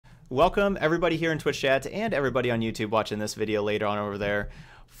Welcome everybody here in Twitch chat and everybody on YouTube watching this video later on over there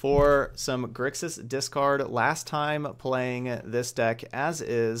for some Grixis Discard. Last time playing this deck as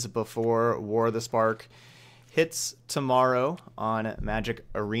is before War of the Spark hits tomorrow on Magic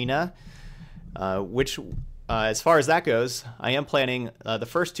Arena, which as far as that goes, I am planning the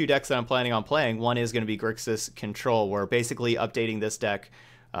first two decks that I'm planning on playing. One is going to be Grixis Control. We're basically updating this deck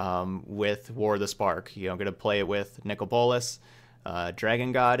with War of the Spark. I'm going to play it with Nicol Bolas,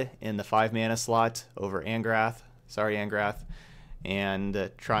 Dragon God in the 5-mana slot over Angrath,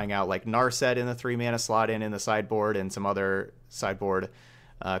 and trying out like Narset in the 3-mana slot and in the sideboard, and some other sideboard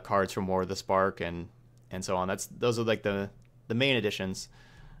cards from War of the Spark and so on. Those are like the main additions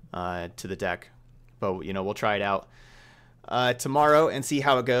to the deck. But we'll try it out tomorrow and see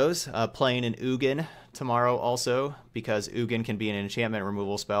how it goes. Playing an Ugin tomorrow also, because Ugin can be an enchantment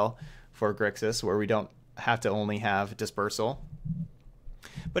removal spell for Grixis, where we don't have to only have Dispersal.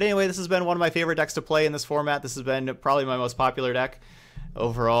 But anyway, this has been one of my favorite decks to play in this format. This has been probably my most popular deck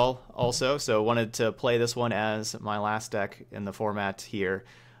overall also, so wanted to play this one as my last deck in the format here.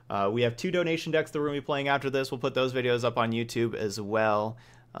 We have 2 donation decks that we're going to be playing after this. We'll put those videos up on YouTube as well.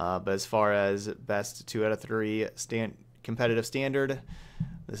 But as far as best 2 out of 3 competitive standard,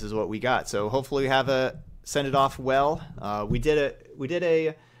 this is what we got. So hopefully we have send it off well. We did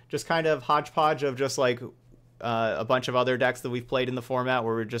a just kind of hodgepodge of just like a bunch of other decks that we've played in the format,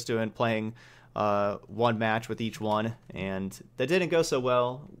 where we're just playing one match with each one, and that didn't go so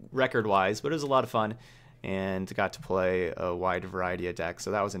well record wise, but it was a lot of fun and got to play a wide variety of decks,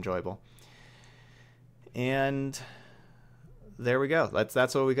 so that was enjoyable. And there we go.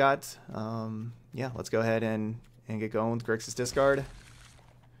 That's what we got. Yeah, let's go ahead and get going with Grixis Discard.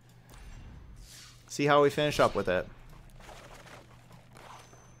 See how we finish up with it.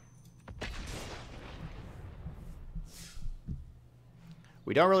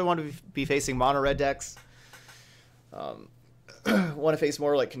 We don't really want to be facing mono red decks. Want to face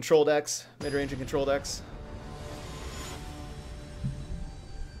more like control decks, mid-range and control decks.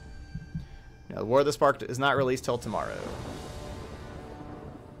 No, War of the Spark is not released till tomorrow.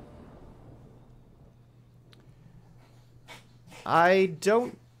 I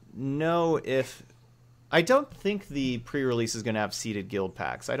don't know if... I don't think the pre-release is going to have seeded guild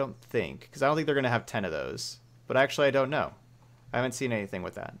packs. I don't think. Because I don't think they're going to have 10 of those. But actually, I don't know. I haven't seen anything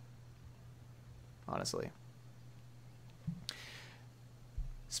with that, honestly.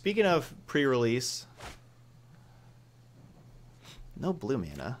 Speaking of pre-release... No blue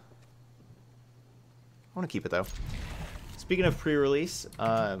mana. I want to keep it, though. Speaking of pre-release,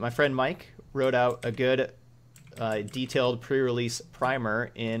 my friend Mike wrote out a good... detailed pre-release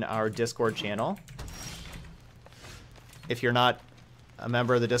primer in our Discord channel. If you're not a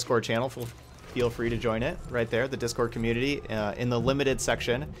member of the Discord channel, feel free to join it right there, the Discord community. In the limited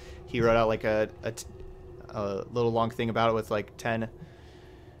section, he wrote out like a little long thing about it with like 10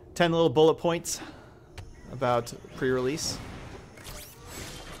 little bullet points about pre-release.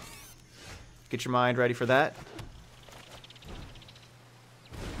 Get your mind ready for that.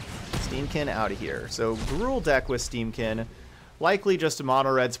 Steamkin out of here. So Gruul deck with Steamkin, likely just a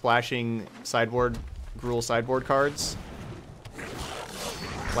mono red splashing sideboard Gruul sideboard cards.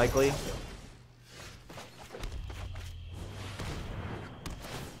 Likely.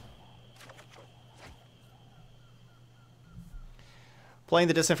 Playing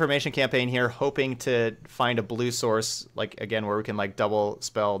the disinformation campaign here, hoping to find a blue source, like again where we can like double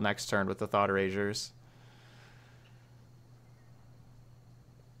spell next turn with the Thought Erasers.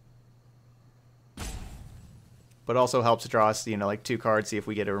 But also helps draw us, like 2 cards, see if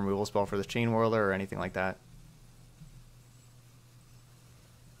we get a removal spell for the Chain Whirler or anything like that.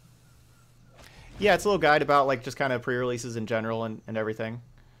 Yeah, it's a little guide about like just kind of pre-releases in general and everything.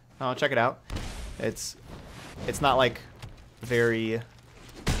 Check it out. It's not like very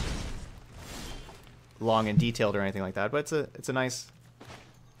long and detailed or anything like that, but it's a nice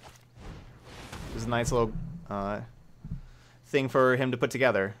little thing for him to put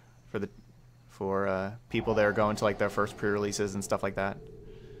together for people that are going to like their first pre-releases and stuff like that.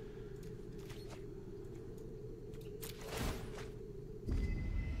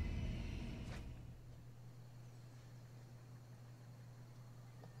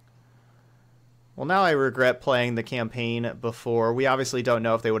 Well, now I regret playing the campaign before. We obviously don't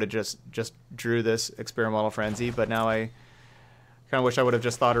know if they would have just drew this Experimental Frenzy, but now I kind of wish I would have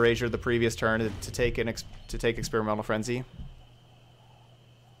just Thought Erasure the previous turn to take Experimental Frenzy.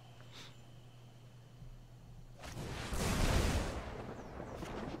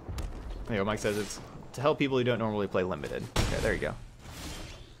 Anyway, Mike says it's to help people who don't normally play limited. Okay, there you go.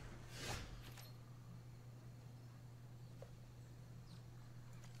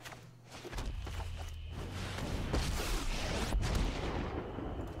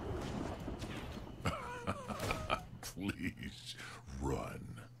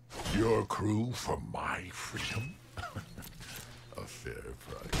 true for my freedom? A fair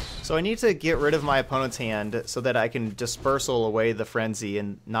price. So I need to get rid of my opponent's hand so that I can dispersal away the Frenzy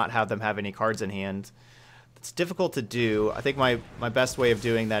and not have them have any cards in hand. It's difficult to do. I think my best way of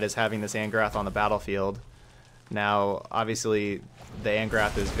doing that is having this Angrath on the battlefield. Now, obviously, the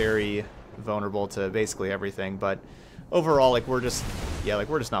Angrath is very vulnerable to basically everything, but overall, like, we're just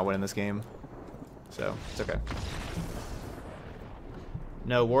not winning this game. So, it's okay.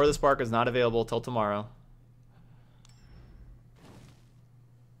 No, War of the Spark is not available till tomorrow.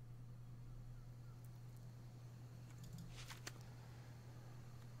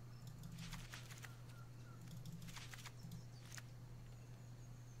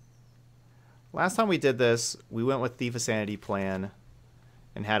 Last time we did this, we went with Thief of Sanity plan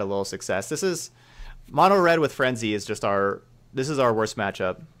and had a little success. This is mono red with Frenzy is just this is our worst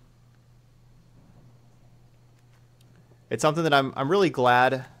matchup. It's something that I'm really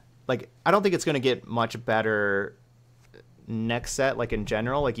glad, like, I don't think it's going to get much better next set, like, in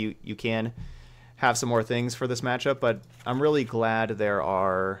general. Like, you can have some more things for this matchup, but I'm really glad there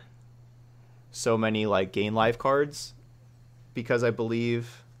are so many, like, gain life cards, because I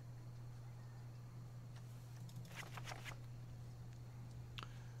believe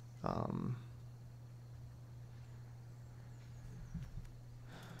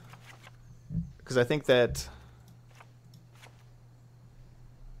because I think that,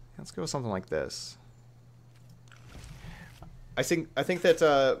 let's go with something like this. I think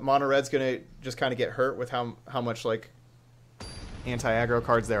that mono red's gonna just kind of get hurt with how much, like, anti-aggro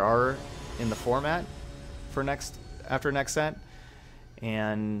cards there are in the format for after next set,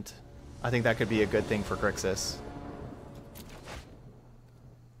 and I think that could be a good thing for Grixis.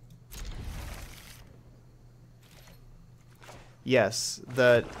 Yes,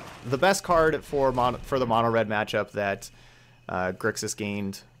 the best card for the mono red matchup that Grixis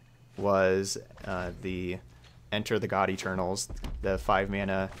gained was the Enter the God Eternals, the 5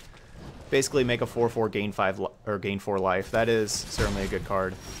 mana, basically make a 4/4 gain 5 or gain 4 life. That is certainly a good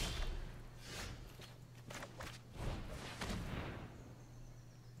card.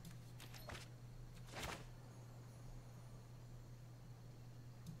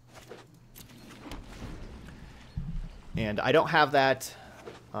 And I don't have that.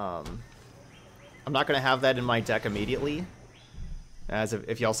 I'm not going to have that in my deck immediately. As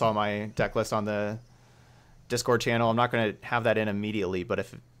if y'all saw my deck list on the Discord channel, I'm not going to have that in immediately. But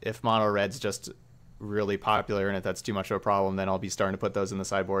if mono red's just really popular and if that's too much of a problem, then I'll be starting to put those in the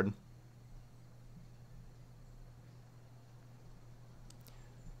sideboard.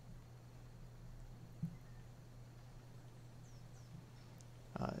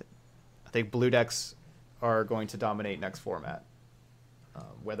 I think blue decks are going to dominate next format.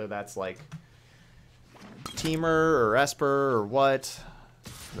 Whether that's like Teamer or Esper or what,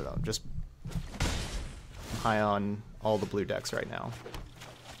 I don't know, just high on all the blue decks right now.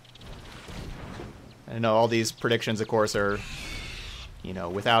 I know all these predictions, of course, are, you know,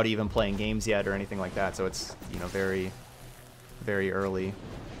 without even playing games yet or anything like that, so it's, you know, very, very early.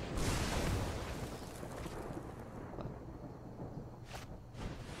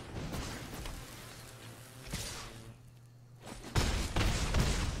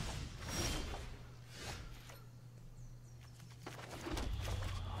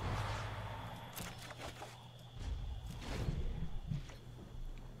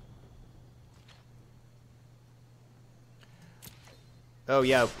 Oh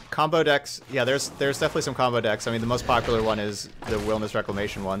yeah, combo decks. Yeah, there's definitely some combo decks. I mean, the most popular one is the Wilderness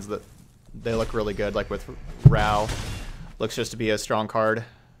Reclamation ones. That they look really good. Like with Rao, looks just to be a strong card.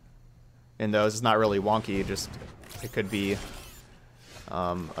 In those, it's not really wonky. Just it could be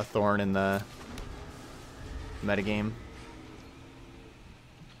a thorn in the metagame.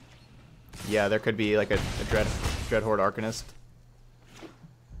 Yeah, there could be like a Dreadhorde Arcanist.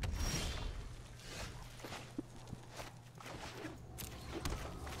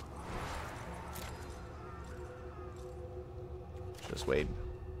 Just wait.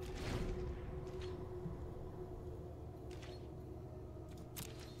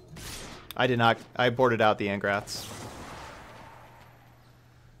 I did not. I boarded out the Angraths.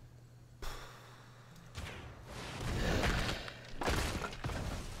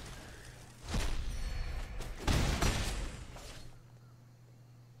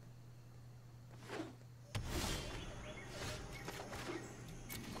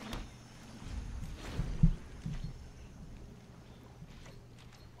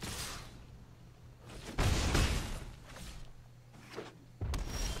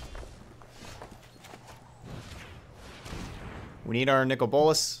 We need our Nicol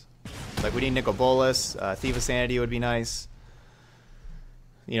Bolas. Like, we need Nicol Bolas. Thief of Sanity would be nice.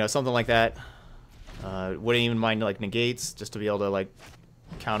 You know, something like that. Wouldn't even mind like negates just to be able to like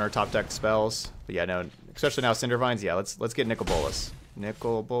counter top deck spells. But yeah, no, especially now Cindervines. Yeah, let's get Nicol Bolas.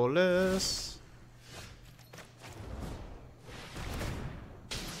 Nicol Bolas.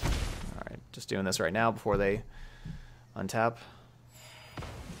 All right, just doing this right now before they untap.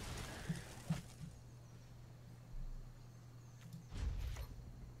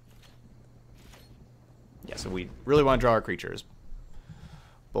 Yeah, so we really want to draw our creatures.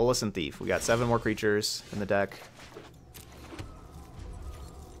 Bolas and Thief. We got 7 more creatures in the deck.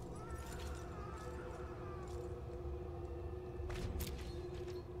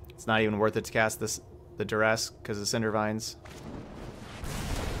 It's not even worth it to cast the Duress because of Cindervines.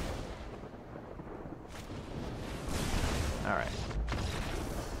 Alright.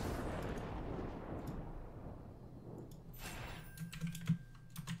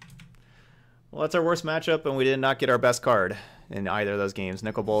 Well, that's our worst matchup, and we did not get our best card in either of those games.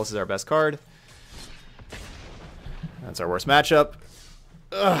 Nicol Bolas is our best card. That's our worst matchup.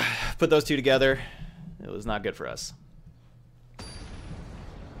 Ugh, put those two together. It was not good for us.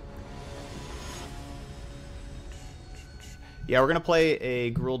 Yeah, we're gonna play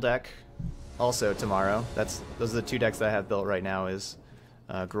a Gruul deck also tomorrow. Those are the 2 decks that I have built right now. Is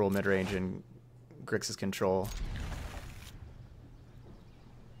Gruul midrange and Grixis Control.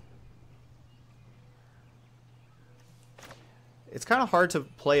 It's kind of hard to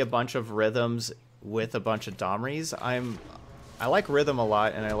play a bunch of rhythms with a bunch of Domries. I like Rhythm a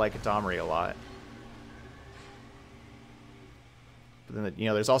lot, and I like Domri a lot. But then, you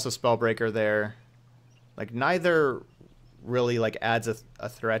know, there's also Spellbreaker there. Like, neither really, like, adds a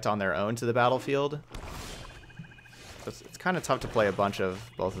threat on their own to the battlefield. It's kind of tough to play a bunch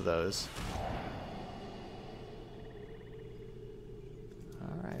of both of those.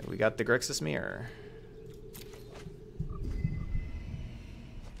 Alright, we got the Grixis Mirror.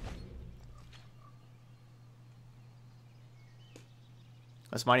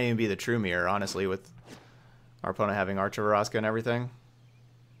 This might even be the true mirror, honestly, with our opponent having Arch of Araska and everything.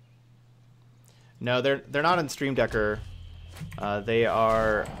 No, they're not on Stream Decker. They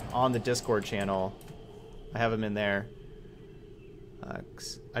are on the Discord channel. I have them in there.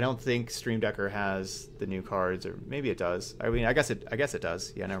 I don't think Stream Decker has the new cards, or maybe it does. I mean, I guess it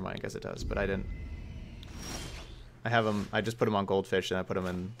does. Yeah, never mind. I guess it does, but I didn't. I have them. I just put them on Goldfish, and I put them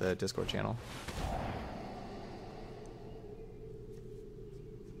in the Discord channel.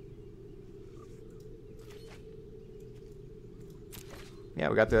 Yeah,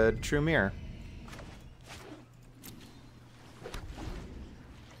 we got the True Mirror.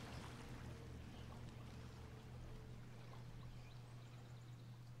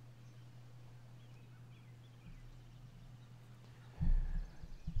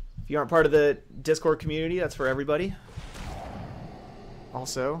 If you aren't part of the Discord community, that's for everybody.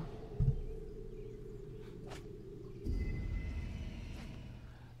 Also.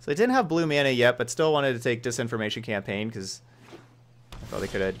 So they didn't have blue mana yet, but still wanted to take Disinformation Campaign because I thought they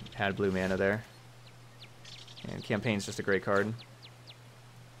could have had blue mana there. And Campaign's just a great card.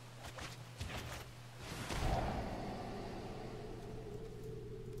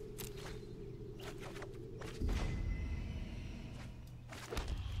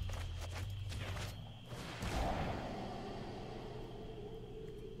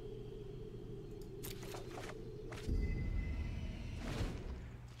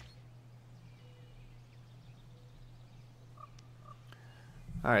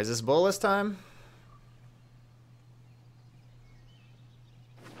 Alright, is this Bolas time?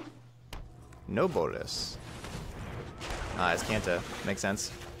 No Bolas. Ah, it's Kanta. Makes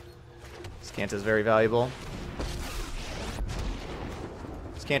sense. Skanta is very valuable.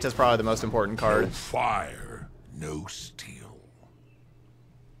 Skanta is probably the most important card. No fire, no steel.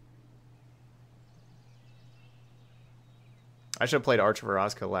 I should have played Arch of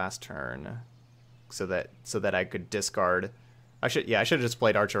Araska last turn, so that I could discard. I should have just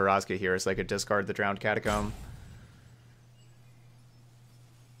played Arch of Araska here, so I could discard the Drowned Catacomb.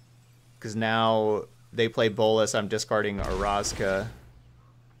 Because now they play Bolas, I'm discarding Araska.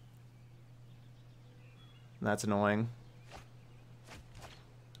 And that's annoying.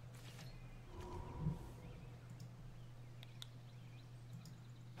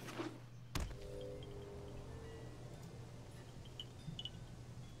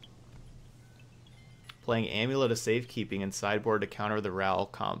 Playing Amulet of Safekeeping and sideboard to counter the Ral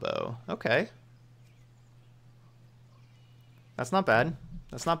combo. Okay. That's not bad.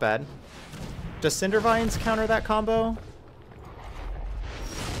 That's not bad. Does Cindervines counter that combo?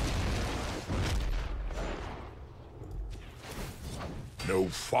 No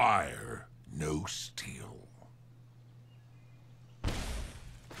fire, no steel.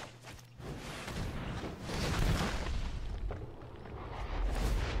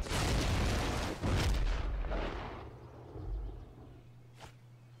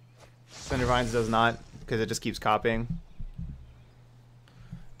 Cinder Vines does not, because it just keeps copying.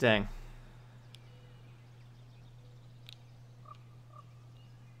 Dang.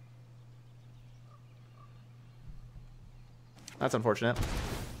 That's unfortunate.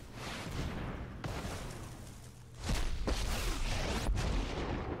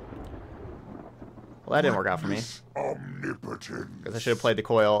 Well, that didn't work out for me. Because I should have played the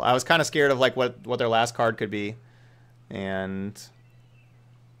coil. I was kind of scared of like what their last card could be. And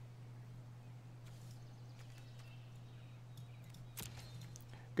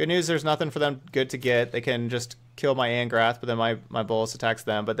good news, there's nothing for them good to get. They can just kill my Angrath, but then my Bolus attacks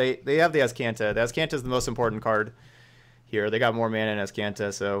them. But they have the Azcanta. The Azcanta is the most important card here. They got more mana in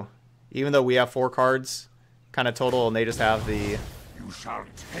Azcanta, so even though we have 4 cards kind of total and they just have the... You shall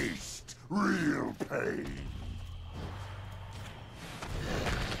taste real pain.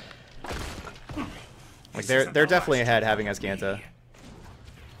 Like they're definitely ahead having Azcanta.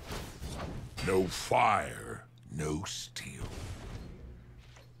 No fire, no steel.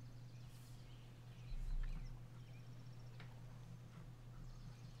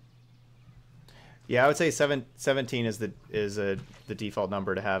 Yeah, I would say 17 is the default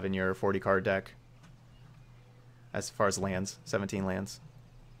number to have in your 40 card deck. As far as lands, 17 lands.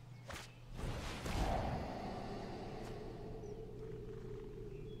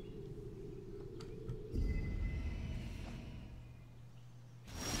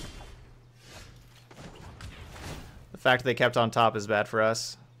 The fact that they kept on top is bad for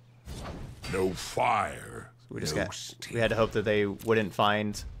us. No fire. We just no got steel. we had to hope that they wouldn't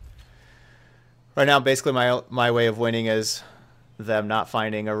find. Right now, basically my way of winning is them not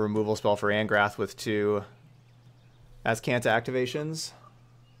finding a removal spell for Angrath with 2 Azcanta activations.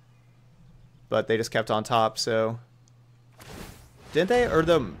 But they just kept on top, so didn't they? Or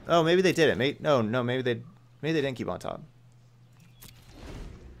oh, maybe they didn't. Maybe they didn't keep on top.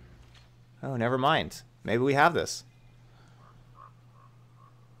 Oh, never mind. Maybe we have this.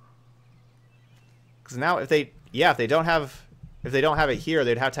 Because now if they don't have it here,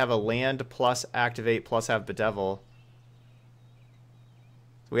 they'd have to have a land plus activate plus have Bedevil.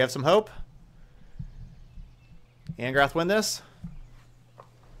 Do we have some hope? Angrath win this?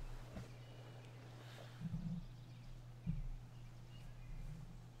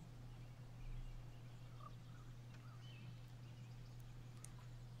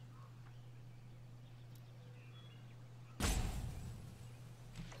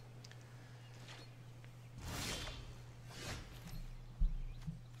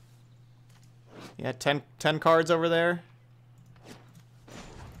 Yeah, 10 cards over there.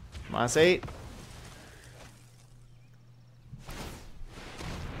 -8.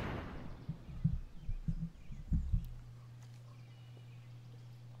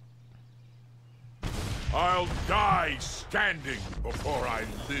 I'll die standing before I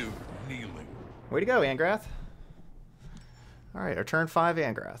live kneeling. Way to go, Angrath. Alright, our turn 5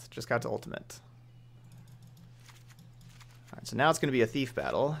 Angrath. Just got to ultimate. Alright, so now it's going to be a thief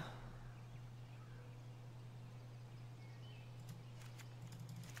battle.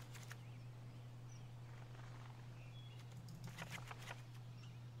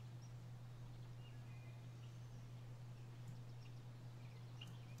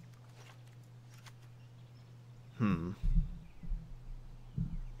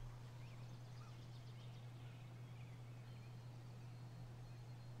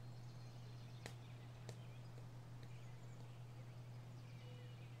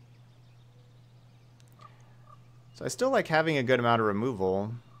 So I still like having a good amount of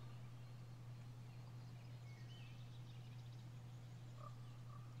removal.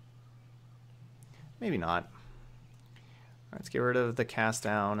 Maybe not. Let's get rid of the cast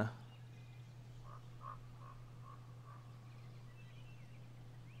down.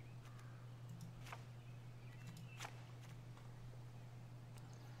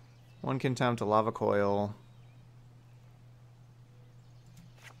 One contempt, a lava coil,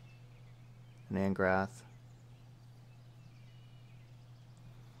 an Angrath.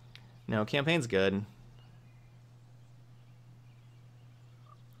 No, campaign's good.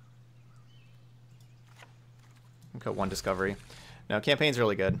 Got 1 discovery. No, campaign's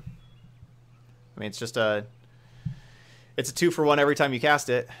really good. I mean, it's just it's a 2-for-1 every time you cast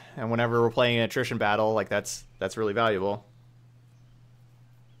it, and whenever we're playing an attrition battle, like that's really valuable.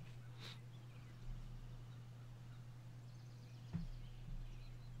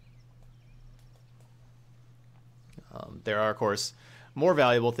 There are, of course, more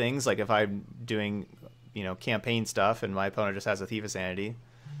valuable things, like if I'm doing, campaign stuff and my opponent just has a Thief of Sanity.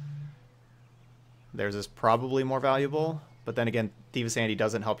 Theirs is probably more valuable, but then again, Thief of Sanity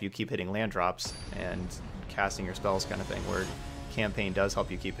doesn't help you keep hitting land drops and casting your spells kind of thing, where Campaign does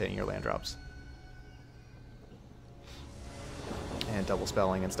help you keep hitting your land drops. And double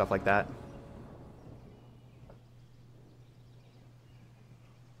spelling and stuff like that.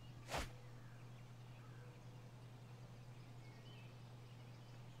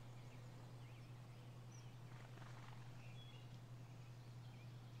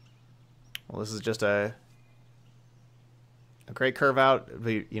 Well, this is just a great curve out.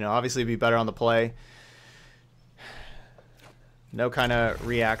 You know, obviously it'd be better on the play. No kind of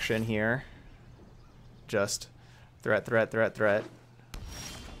reaction here. Just threat, threat, threat, threat.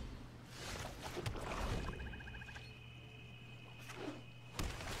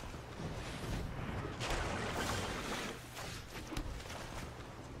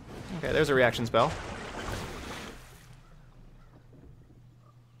 Okay, there's a reaction spell.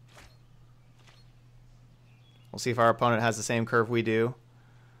 We'll see if our opponent has the same curve we do.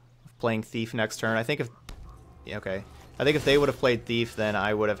 Playing Thief next turn. I think if... Yeah, okay. I think if they would have played Thief, then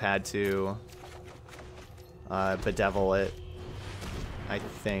I would have had to bedevil it. I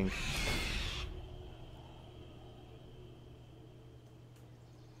think.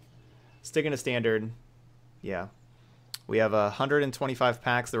 Sticking to Standard. Yeah. We have 125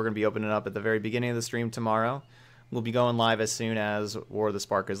 packs that we're going to be opening up at the very beginning of the stream tomorrow. We'll be going live as soon as War of the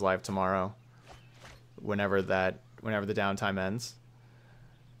Spark is live tomorrow. Whenever the downtime ends.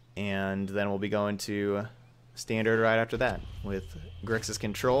 And then we'll be going to Standard right after that with Grixis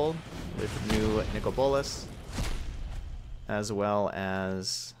Control, with new Nicol Bolas, as well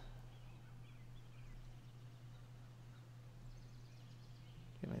as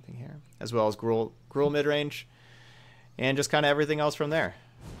anything here, as well as Gruul midrange, and just kind of everything else from there.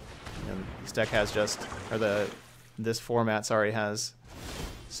 You know, this deck has just, or this format, sorry, has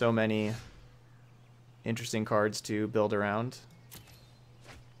so many interesting cards to build around.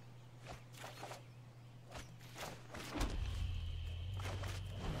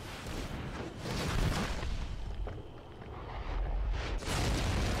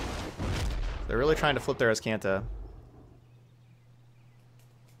 They're really trying to flip their Azcanta.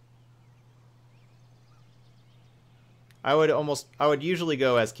 I would usually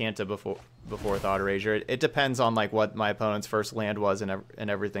go Azcanta before Thought Erasure. It depends on like what my opponent's first land was and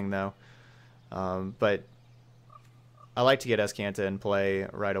everything though. But I like to get Azcanta in play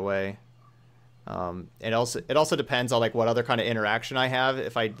right away. It also depends on like what other kind of interaction I have.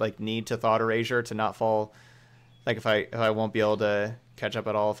 If I like need to Thought Erasure to not fall, like if I won't be able to catch up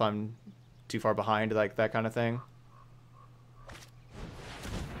at all if I'm too far behind, like that kind of thing.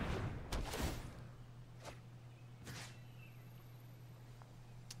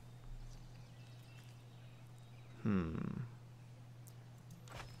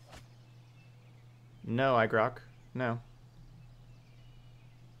 No, Igrok. No.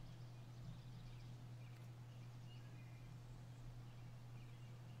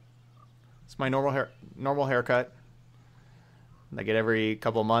 It's my normal haircut. I get every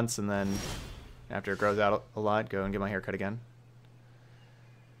couple months, and then after it grows out a lot, go and get my haircut again.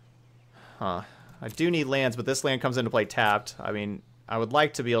 Huh. I do need lands, but this land comes into play tapped. I mean, I would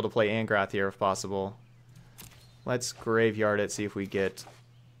like to be able to play Angrath here if possible. Let's graveyard it, see if we get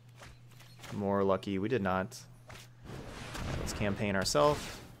more lucky. We did not. Let's campaign ourselves.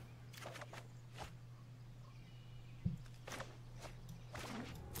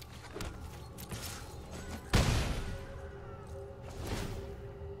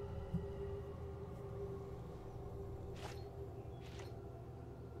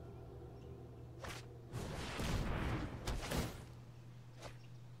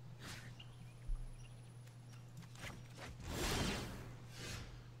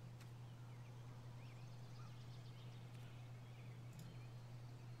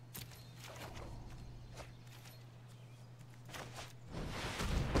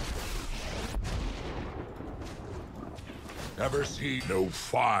 Never see no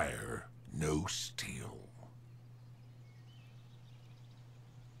fire, no steel.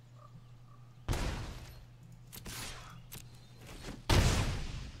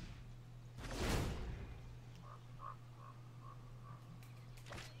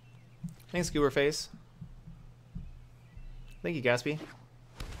 Thanks, Gooberface. Thank you, Gatsby. What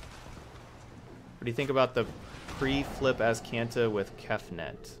do you think about the pre-flip Azcanta with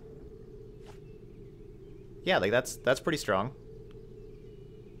Kefnet? Yeah, like that's pretty strong.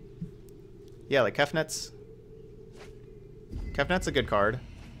 Yeah, like Kefnet's a good card.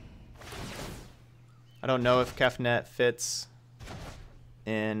 I don't know if Kefnet fits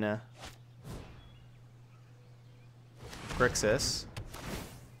in Grixis,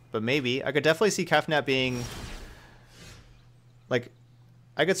 but maybe. I could definitely see Kefnet being like,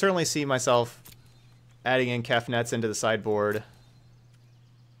 I could certainly see myself adding in Kefnets into the sideboard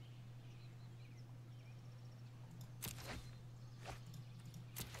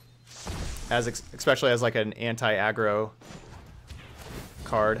especially as like an anti-aggro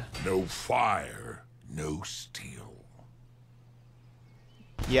card. No fire, no steel.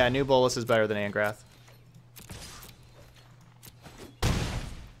 Yeah, new Bolus is better than Angrath.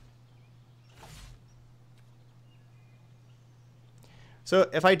 So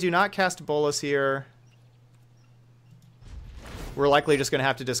if I do not cast Bolus here, we're likely just going to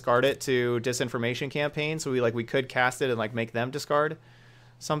have to discard it to Disinformation Campaign. So we could cast it and like make them discard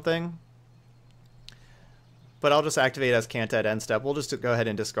something. But I'll just activate as Kanta at end step. We'll just go ahead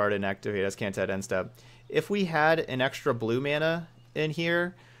and discard it and activate as Kanta at end step. If we had an extra blue mana in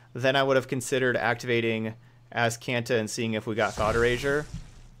here, then I would have considered activating as Kanta and seeing if we got Thought Erasure.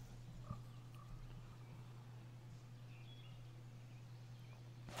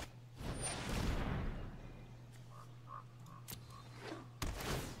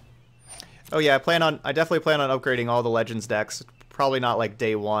 Oh yeah, I definitely plan on upgrading all the Legends decks. Probably not like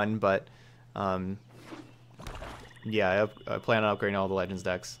day one, but yeah, I plan on upgrading all the Legends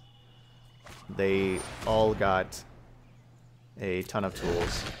decks. They all got a ton of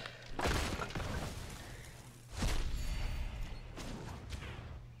tools.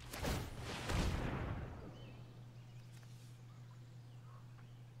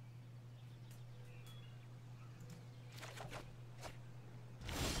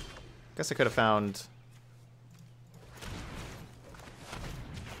 Guess I could have found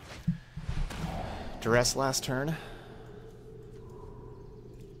Duress last turn.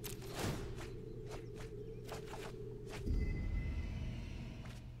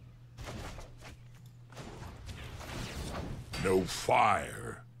 No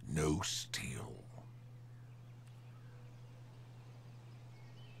fire, no steel.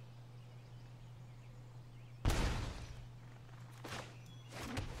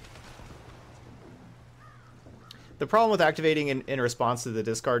 The problem with activating in response to the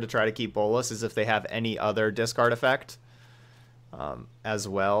discard to try to keep Bolus is if they have any other discard effect as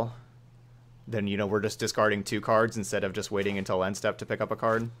well, then, you know, we're just discarding 2 cards instead of just waiting until end step to pick up a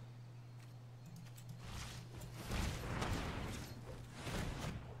card.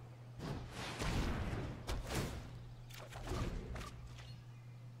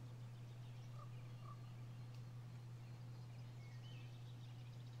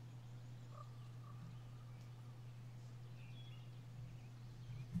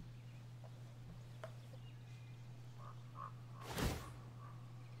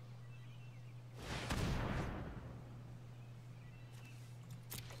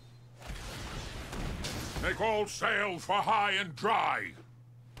 Make all sail for high and dry.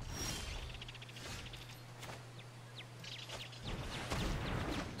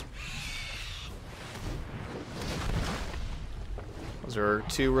 Those are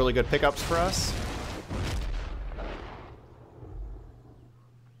 2 really good pickups for us.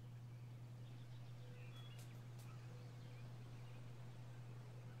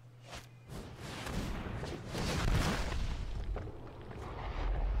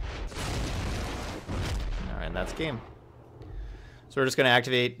 That's game. So we're just going to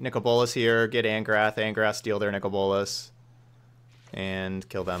activate Nicol Bolas here, get Angrath, steal their Nicol Bolas, and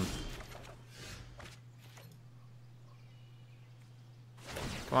kill them.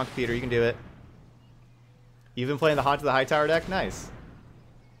 Come on, computer, you can do it. You've been playing the Haunt of the Hightower deck? Nice.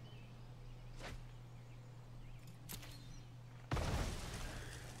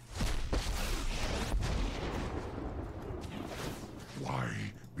 Why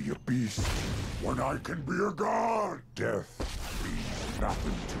be a beast when I can be a god? Death means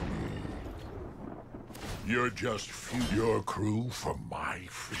nothing to me. You're just your crew for my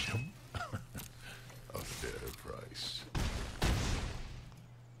freedom. A fair price.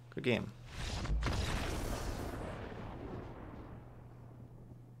 Good game.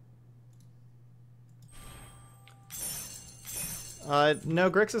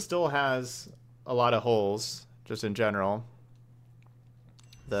 No, Grixis still has a lot of holes, just in general.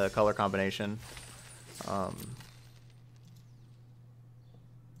 The color combination.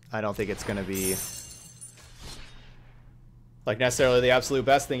 I don't think it's going to be like necessarily the absolute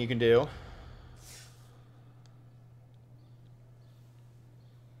best thing you can do.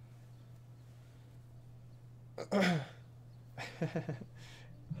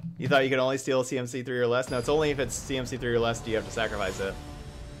 You thought you could only steal CMC 3 or less? No, it's only if it's CMC 3 or less do you have to sacrifice it.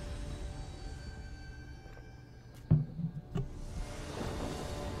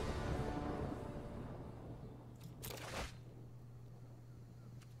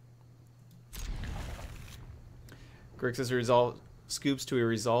 Grixis scoops to a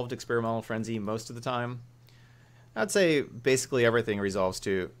resolved experimental frenzy most of the time. I'd say basically everything resolves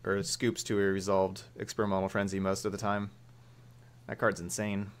to, or scoops to a resolved experimental frenzy most of the time. That card's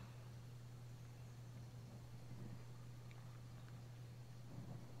insane.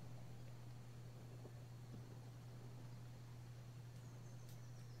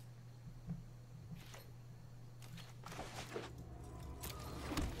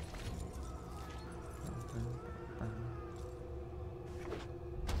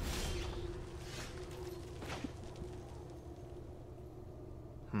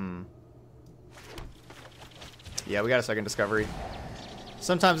 Yeah, we got a second discovery.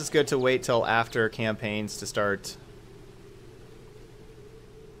 Sometimes it's good to wait till after campaigns to start.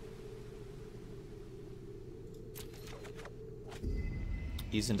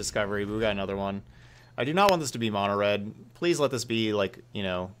 Using discovery, but we got another one. I do not want this to be mono red. Please let this be like, you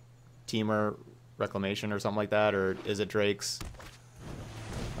know, Teamer Reclamation or something like that, or is it Drake's?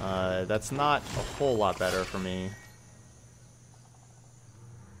 That's not a whole lot better for me.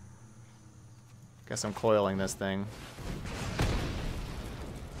 Guess I'm coiling this thing.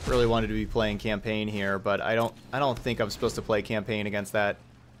 Really wanted to be playing campaign here, but I don't think I'm supposed to play campaign against that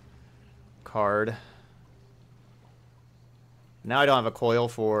card. Now I don't have a coil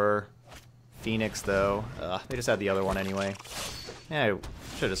for Phoenix though. They just had the other one anyway. Yeah, I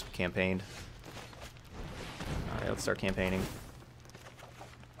should have just campaigned. Alright, let's start campaigning.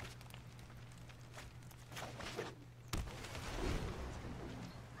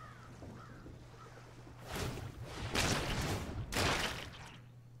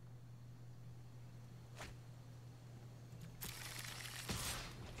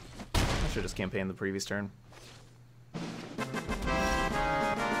 I should have just campaigned the previous turn.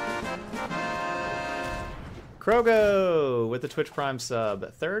 Krogo with the Twitch Prime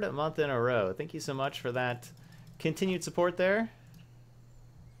sub. 3rd month in a row. Thank you so much for that continued support there.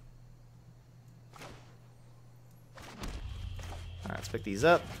 Alright, let's pick these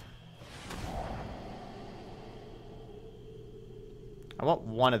up. I want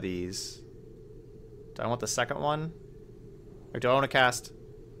one of these. Do I want the second one? Or do I want to cast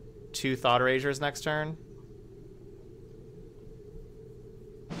 2 Thought Erasures next turn?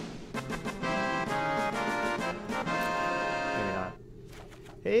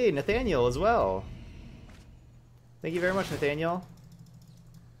 Hey, Nathaniel as well. Thank you very much, Nathaniel.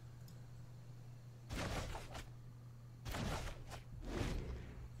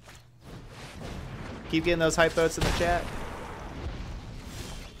 Keep getting those hype votes in the chat.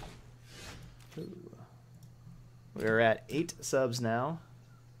 Ooh. We're at 8 subs now.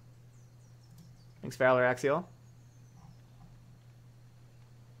 Thanks, Valor Axial.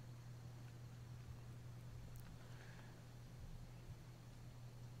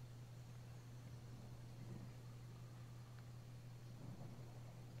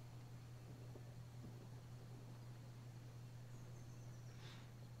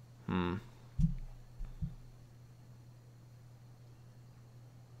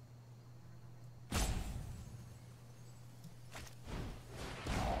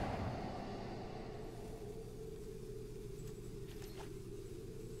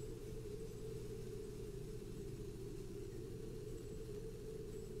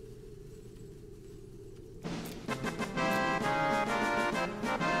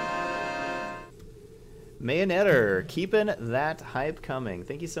 Mayonetter, keeping that hype coming.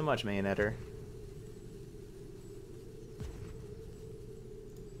 Thank you so much, Mayonetter.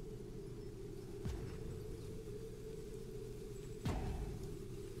 I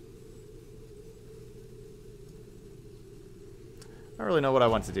don't really know what I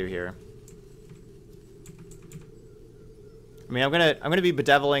want to do here. I mean, I'm gonna be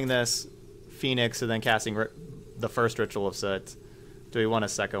bedeviling this Phoenix and then casting the first Ritual of Soot. Do we want a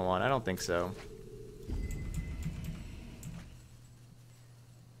second one? I don't think so.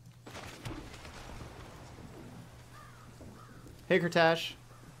 Hey, Kurtash.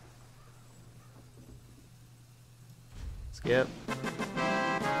 Skip.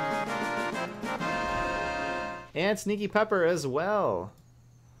 And Sneaky Pepper as well.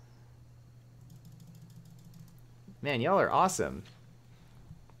 Man, y'all are awesome.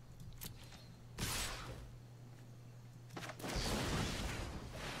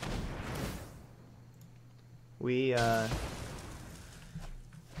 We, on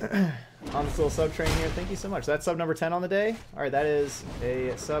this little sub train here, thank you so much. That's sub number 10 on the day? Alright, that is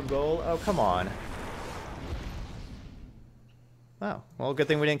a sub goal. Oh, come on. Oh, well, good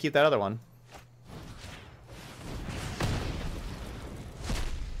thing we didn't keep that other one.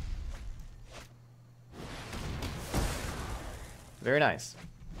 Very nice.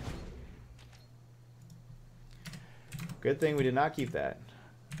 Good thing we did not keep that.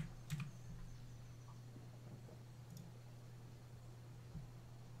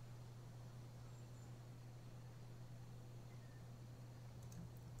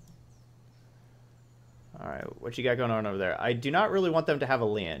 Alright, what you got going on over there? I do not really want them to have a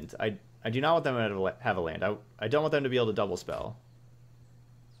land. I do not want them to have a land. I don't want them to be able to double spell.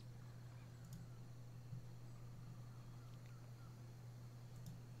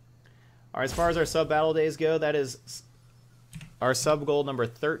 Alright, as far as our sub battle days go, that is our sub goal number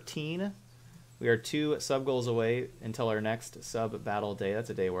 13 We are 2 sub goals away until our next sub battle day.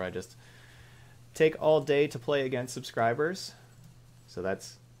 That's a day where I just take all day to play against subscribers. So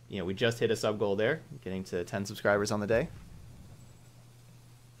that's, you know, we just hit a sub goal there, getting to 10 subscribers on the day.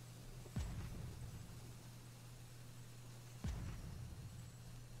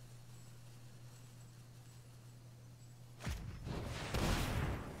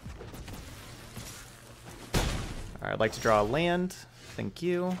 All right, I'd like to draw a land. Thank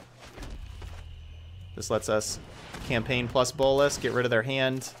you. This lets us campaign plus Bolus, get rid of their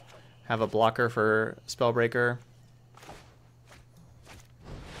hand, have a blocker for Spellbreaker.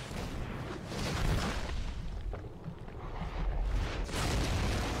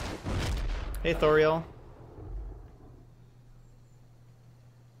 Hey, Thoriel. All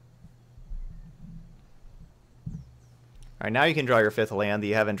right, now you can draw your 5th land that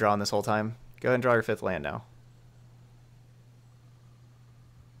you haven't drawn this whole time. Go ahead and draw your 5th land now.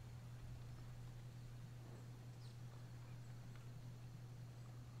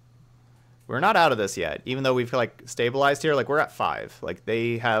 We're not out of this yet, even though we've like stabilized here. Like we're at 5. Like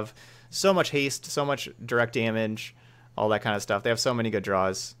they have so much haste, so much direct damage, all that kind of stuff. They have so many good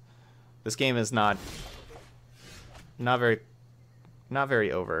draws. This game is not very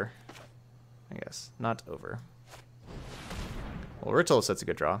over, I guess. Not over. Well, Ritualist, that's a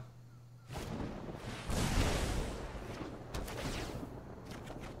good draw.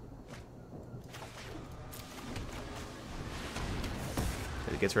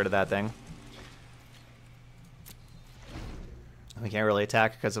 It gets rid of that thing. We can't really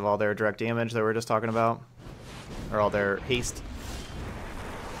attack because of all their direct damage that we were just talking about. Or all their haste.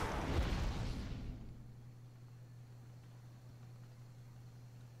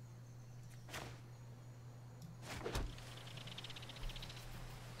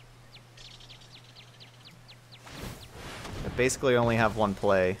 I basically only have one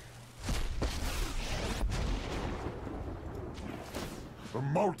play. The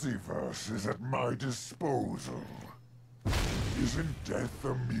multiverse is at my disposal. Isn't death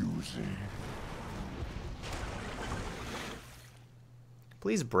amusing?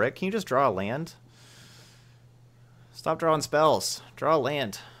 Please, Brick, can you just draw a land? Stop drawing spells. Draw a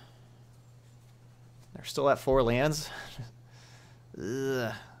land. They're still at 4 lands.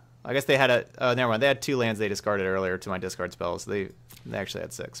 Ugh. I guess they had a... Oh, never mind. They had 2 lands they discarded earlier to my discard spells. They actually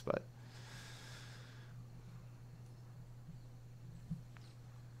had 6, but...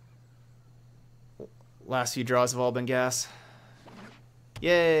 Last few draws have all been gas.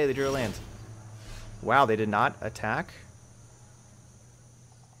 Yay, they drew a land. Wow, they did not attack?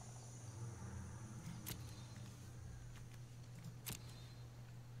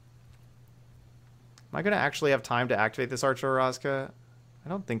 Am I going to actually have time to activate this Archer Orazka? I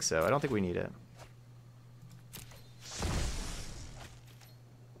don't think so. I don't think we need it.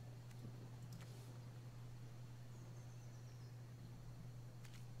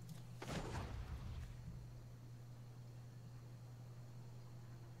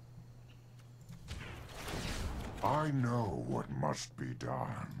 I know what must be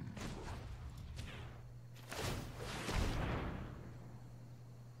done.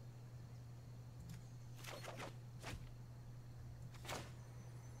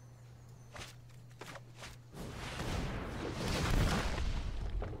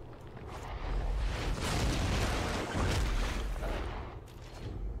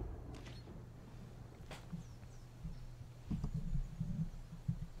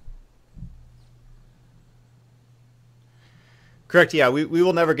 Correct, yeah, we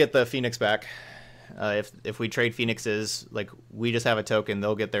will never get the Phoenix back. If we trade Phoenixes, like, we just have a token,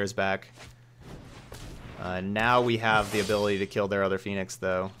 they'll get theirs back. Now we have the ability to kill their other Phoenix,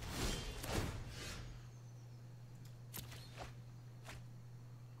 though.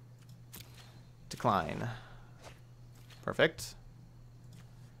 Decline. Perfect.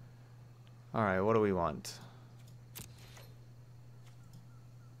 Alright, what do we want?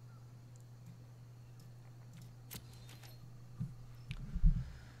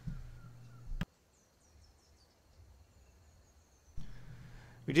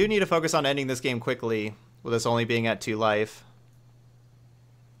 We do need to focus on ending this game quickly, with us only being at 2 life.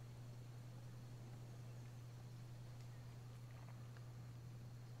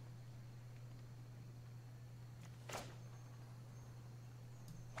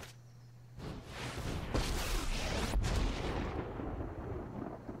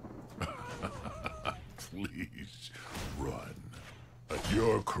 Please, run.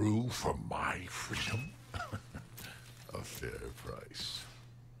 Your crew for my freedom? A fair price.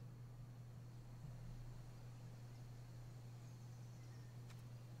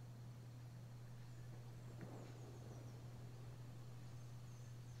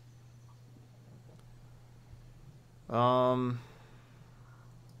 Just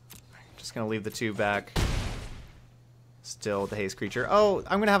gonna leave the 2 back. Still the haste creature. Oh,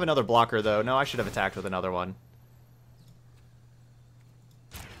 I'm gonna have another blocker though. No, I should have attacked with another one.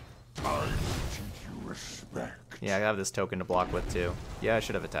 I teach you respect. Yeah, I have this token to block with too. Yeah, I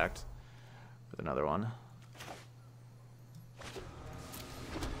should have attacked with another one.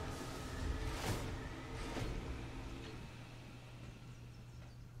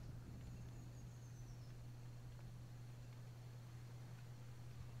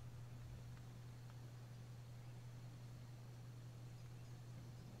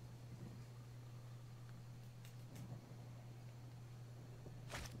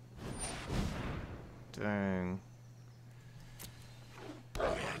 Dang.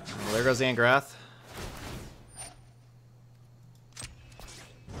 Well, there goes Angrath.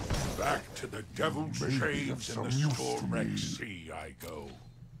 Back to the devil's shades in the storm-wrecked sea I go.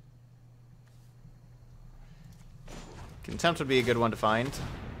 Contempt would be a good one to find.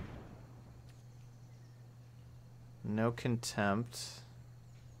 No Contempt.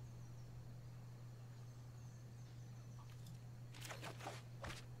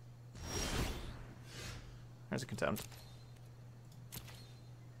 There's a Contempt.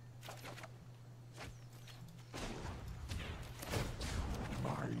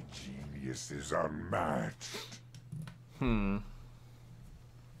 My genius is unmatched.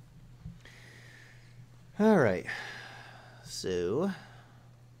 Alright. So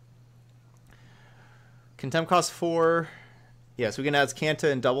Contempt costs 4. Yes, we can add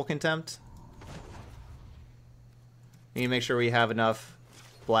Canta and double Contempt. We need to make sure we have enough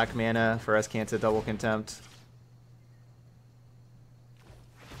black mana for Canta double Contempt.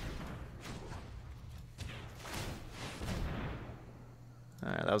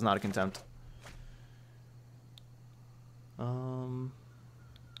 Alright, that was not a Contempt.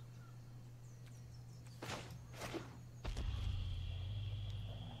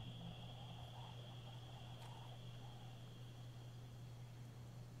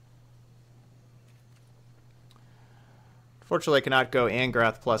 Fortunately, I cannot go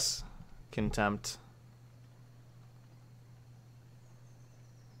Angrath plus Contempt.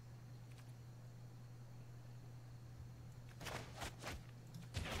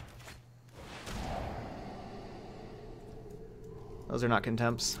 Those are not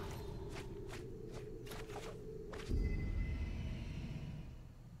Contempts.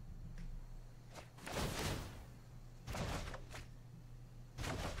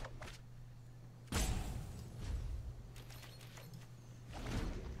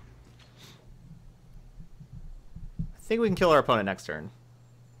 I think we can kill our opponent next turn.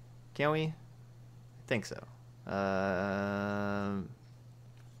 Can we? I think so.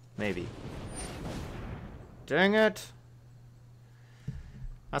 Maybe. Dang it.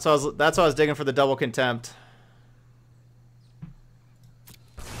 That's why I was digging for the double Contempt.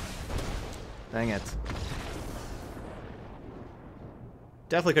 Dang it.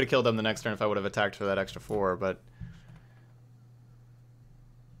 Definitely could have killed them the next turn if I would have attacked for that extra 4, but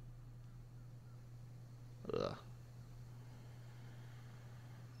ugh.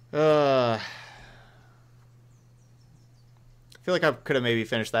 I feel like I could have maybe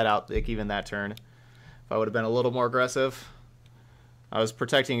finished that out, like, even that turn, if I would have been a little more aggressive. I was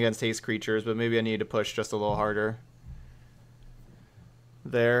protecting against haste creatures, but maybe I needed to push just a little harder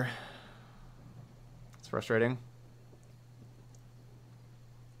there. It's frustrating.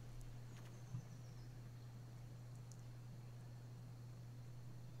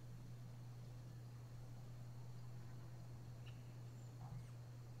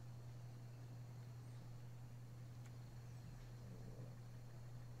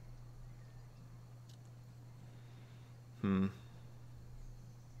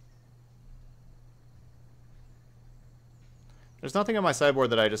 There's nothing on my sideboard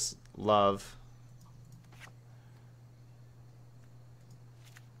that I just love.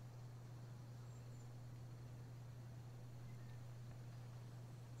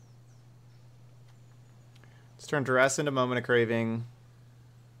 Let's turn Duress into Moment of Craving.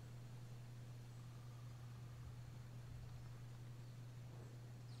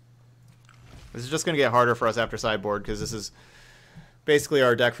 This is just going to get harder for us after sideboard, because this is basically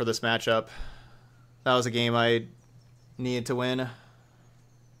our deck for this matchup. That was a game I needed to win.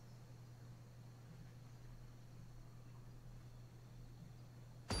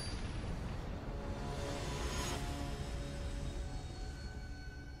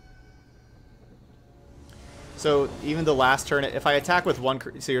 So even the last turn, if I attack with one,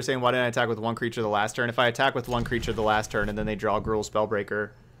 so you're saying why didn't I attack with one creature the last turn? If I attack with one creature the last turn and then they draw Gruul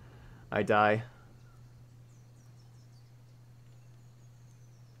Spellbreaker, I die.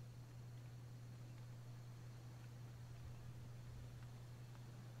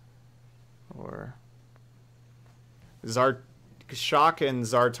 Shock and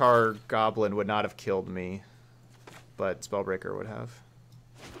Zartar Goblin would not have killed me, but Spellbreaker would have.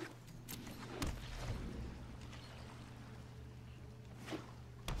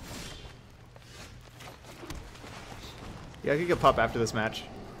 Yeah, I could get Pup after this match.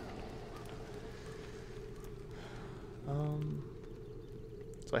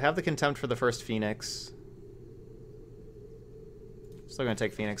 So I have the Contempt for the first Phoenix. Still gonna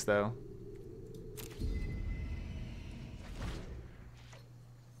take Phoenix though.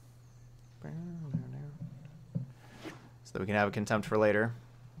 So that we can have a Contempt for later.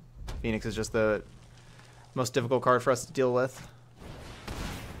 Phoenix is just the most difficult card for us to deal with.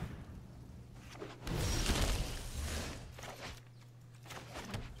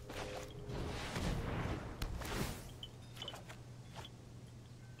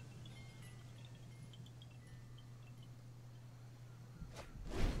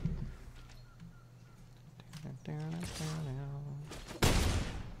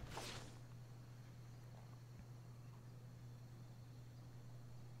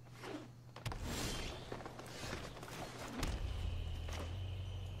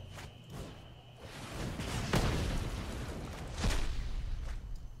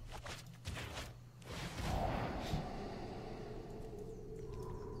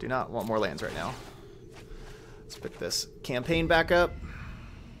 Do not want more lands right now. Let's pick this campaign back up.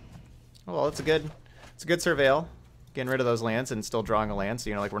 Oh, well, it's a good surveil. Getting rid of those lands and still drawing a land, so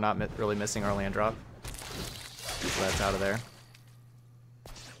you know, like we're not really missing our land drop. So that's out of there.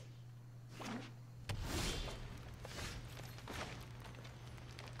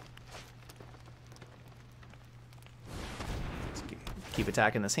 Let's keep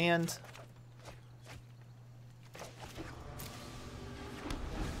attacking this hand.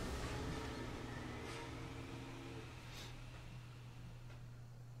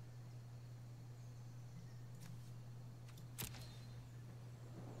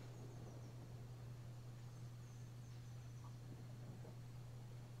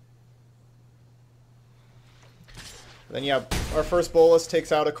 Then yeah, our first Bolus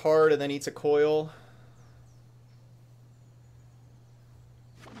takes out a card and then eats a coil.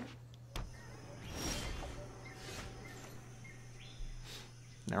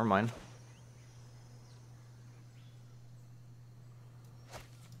 Never mind.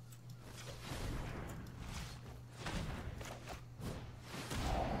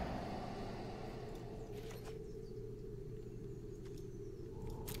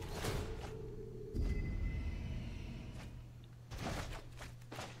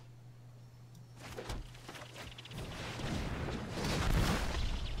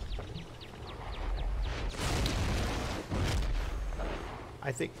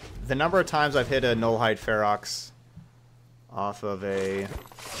 I think the number of times I've hit a Nullhide Ferox off of a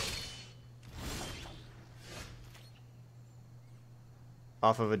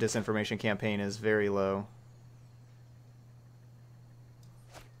disinformation campaign is very low.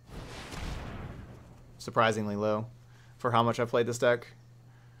 Surprisingly low for how much I've played this deck.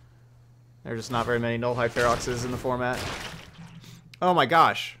 There's just not very many Nullhide Feroxes in the format. Oh my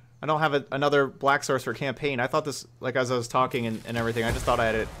gosh. I don't have another black source for campaign. I thought this, like as I was talking and everything, I just thought I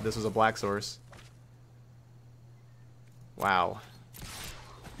had it. This was a black source. Wow.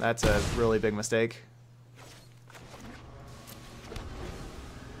 That's a really big mistake.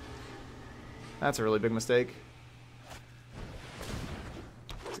 That's a really big mistake.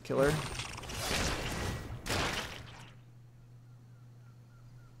 It's a killer.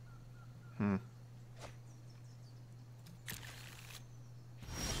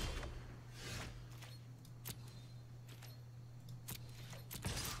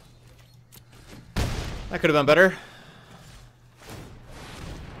 That could have been better.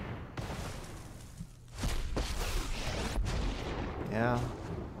 Yeah.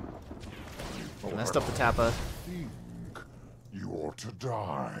 Messed up the Tappa. Think you ought to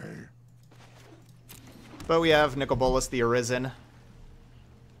die. But we have Nicol Bolas the Arisen.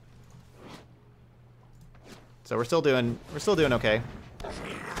 So we're still doing okay.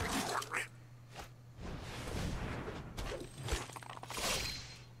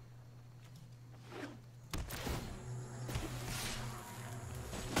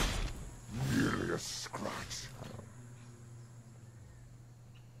 Merely a scratch.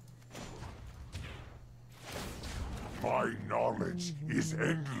 My knowledge is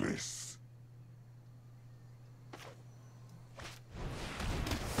endless.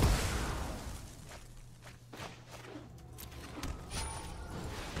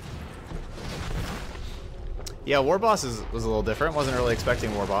 Yeah, War Boss was a little different. Wasn't really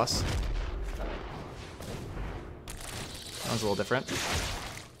expecting War Boss. That was a little different.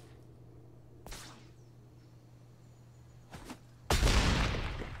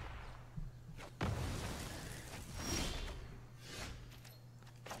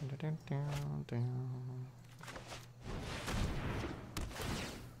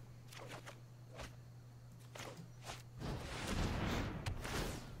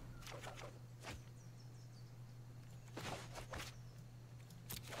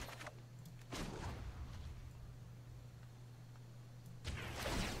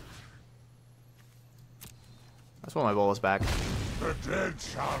 Let's put my bolus back. The dead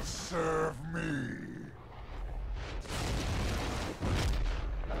shall serve me.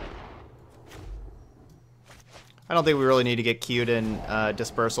 I don't think we really need to get queued in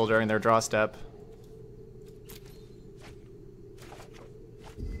dispersal during their draw step.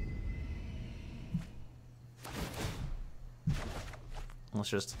 Let's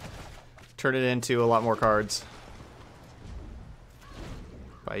just turn it into a lot more cards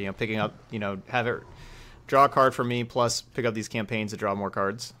by, you know, picking up, you know, have it draw a card for me plus pick up these campaigns to draw more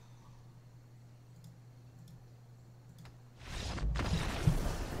cards.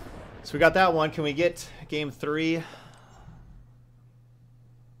 So we got that one. Can we get game 3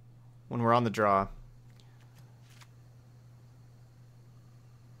 when we're on the draw?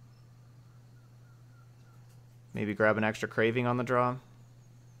 Maybe grab an extra craving on the draw.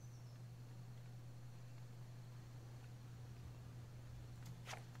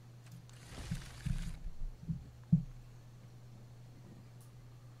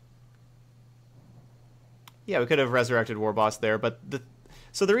 Yeah, we could have resurrected Warboss there, but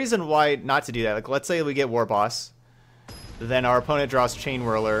so the reason why not to do that, like let's say we get Warboss, then our opponent draws Chain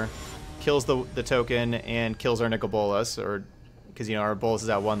Whirler, kills the token, and kills our Nicol Bolas, or because, you know, our Bolas is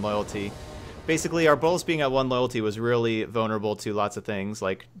at 1 loyalty. Basically, our Bolas being at 1 loyalty was really vulnerable to lots of things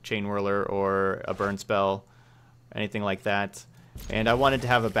like Chain Whirler or a burn spell, anything like that. And I wanted to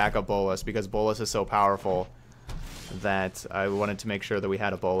have a backup Bolas because Bolas is so powerful that I wanted to make sure that we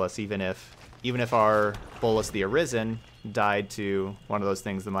had a Bolas, even if our Bolas the Arisen died to one of those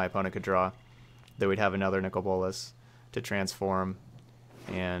things that my opponent could draw, that we'd have another Nicol Bolas to transform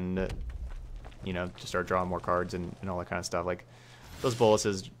and, you know, just start drawing more cards and all that kind of stuff. Like, those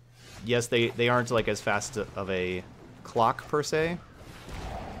Bolases, yes, they aren't like as fast of a clock per se.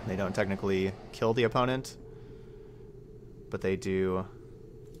 They don't technically kill the opponent, but they do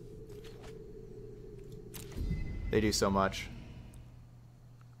so much.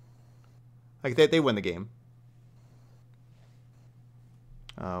 Like, they win the game.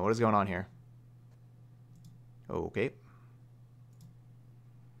 What is going on here? Okay.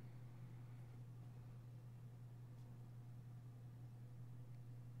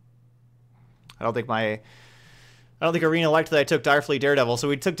 I don't think Arena liked that I took Direfleet Daredevil. So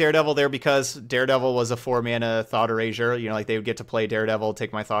we took Daredevil there because Daredevil was a 4-mana Thought Erasure. You know, like they would get to play Daredevil,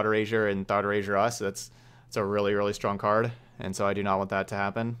 take my Thought Erasure, and Thought Erasure us. That's a really, really strong card, and so I do not want that to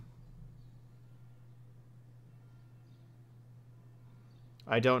happen.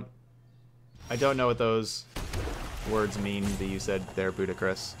 I don't know what those words mean that you said there,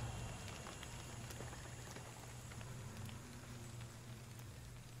 Budacris.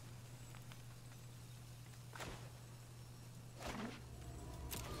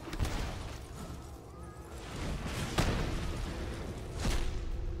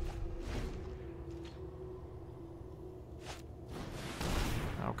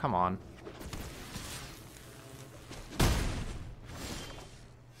 Oh, come on.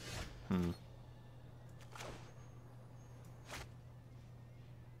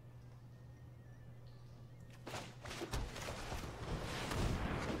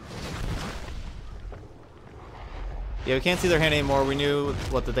 Yeah, we can't see their hand anymore. We knew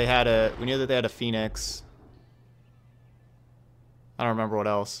that they had a Phoenix. I don't remember what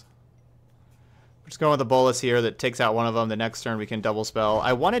else. We're just going with the Bolas here that takes out one of them. The next turn we can double spell.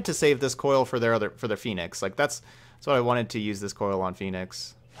 I wanted to save this coil for their Phoenix. Like that's what I wanted to use this coil on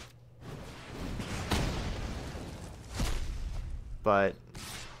Phoenix. But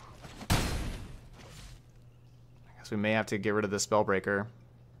I guess we may have to get rid of the Spellbreaker.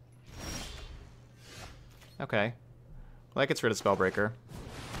 Okay. Well, that gets rid of Spellbreaker.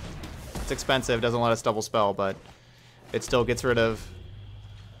 It's expensive, doesn't let us double spell, but it still gets rid of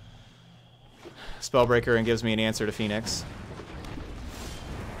Spellbreaker and gives me an answer to Phoenix.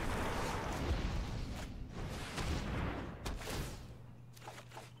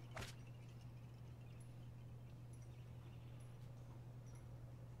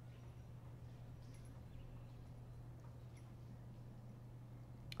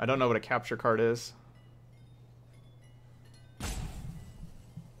 I don't know what a capture card is.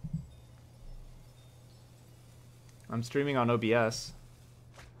 I'm streaming on OBS.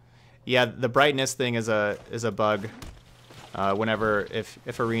 Yeah, the brightness thing is a bug. Whenever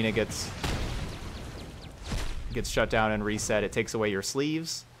if Arena gets shut down and reset, it takes away your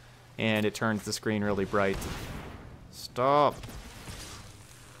sleeves. and it turns the screen really bright. Stop.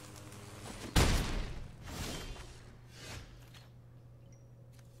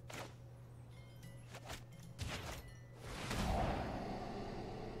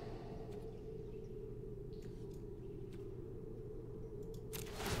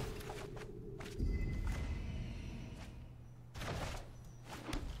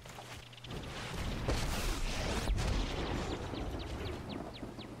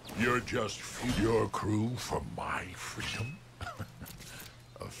 You're just your crew for my freedom?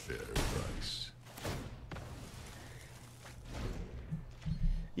 A fair price.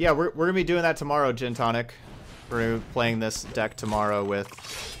 Yeah, we're gonna be doing that tomorrow, Gin Tonic. We're gonna be playing this deck tomorrow with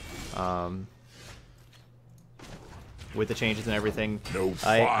the changes and everything. No I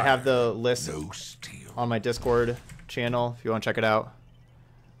fire, have the list no steel. on my Discord channel if you want to check it out,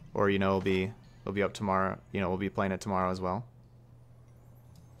 or it'll be up tomorrow. We'll be playing it tomorrow as well.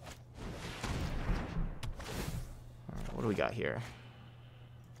 All right, what do we got here?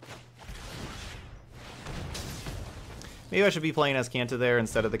 Maybe I should be playing as Kanta there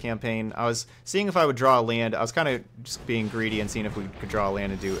instead of the campaign. I was seeing if I would draw a land. I was kind of just being greedy and seeing if we could draw a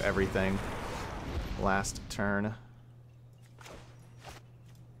land and do everything last turn.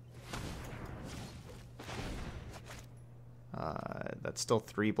 That's still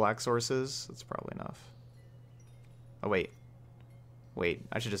 3 black sources. That's probably enough. Oh, wait. Wait,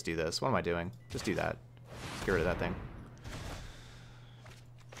 I should just do this. What am I doing? Just do that. Just get rid of that thing.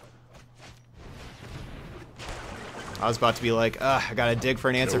 I was about to be like, ugh, I gotta dig for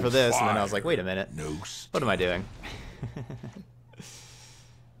an answer for this, and then I was like, wait a minute. What am I doing?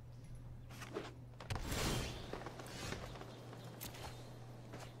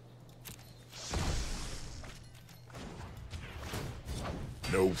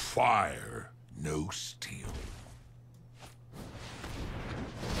 No fire, no steel.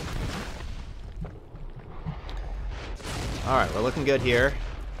 Alright, we're looking good here.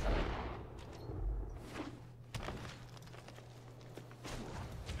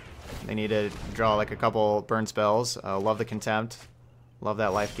 They need to draw like a couple burn spells. Love the Contempt. Love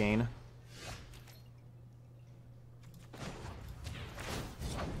that life gain.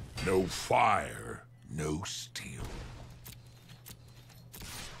 No fire, no steel.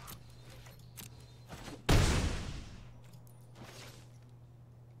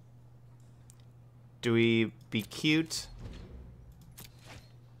 Do we be cute?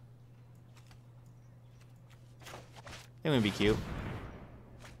 I think we'd be cute.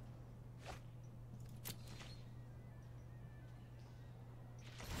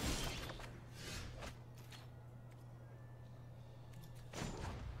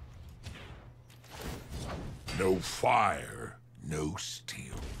 No fire, no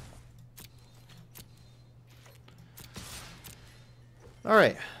steel. All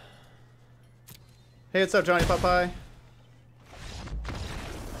right. Hey, what's up, Johnny Popeye?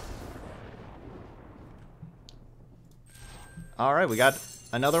 All right, we got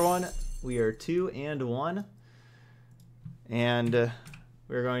another one. We are 2-1, and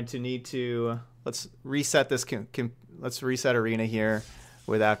we're going to need to let's reset this. Let's reset Arena here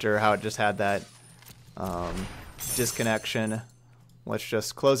with after how it just had that disconnection. Let's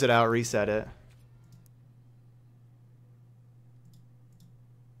just close it out, reset it.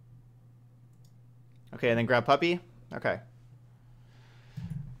 Okay, and then grab Puppy. Okay.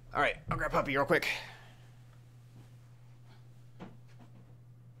 All right, I'll grab Puppy real quick.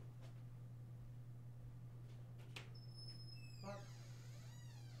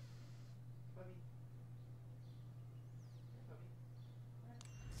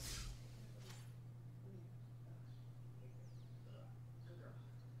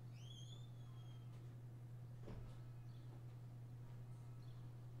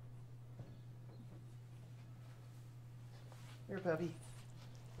 Here, Puppy.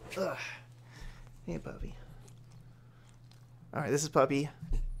 Ugh. Hey, Puppy. All right, this is Puppy.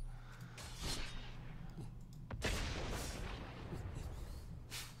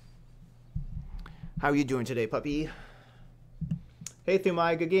 How are you doing today, Puppy? Hey,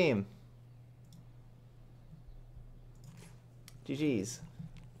 Thumai, good game. GG's.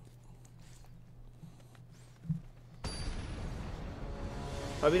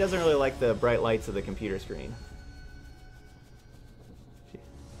 Puppy doesn't really like the bright lights of the computer screen.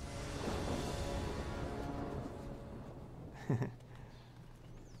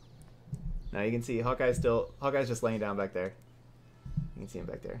 Now you can see Hawkeye's just laying down back there. You can see him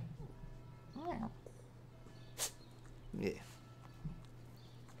back there. Yeah.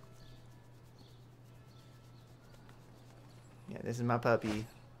 Yeah, this is my puppy.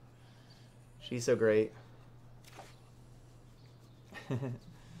 She's so great.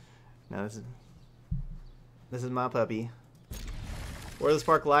 No, this is my puppy. War of the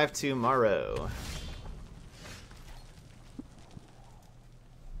Spark live tomorrow.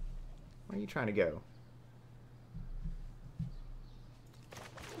 Where are you trying to go?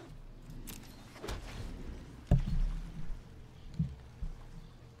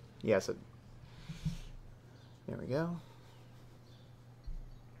 Yes. There we go.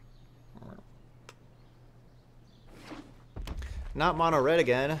 Not mono red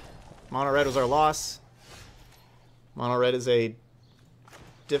again. Mono red was our loss. Mono red is a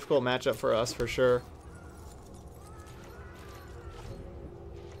difficult matchup for us for sure.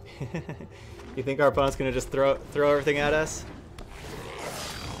 You think our opponent's gonna just throw everything at us?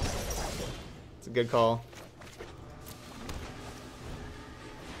 It's a good call.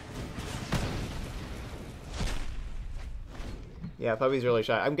 Yeah, Puppy's really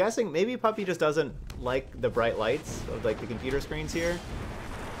shy. I'm guessing maybe Puppy just doesn't like the bright lights of like the computer screens here.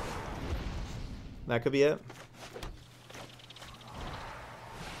 That could be it.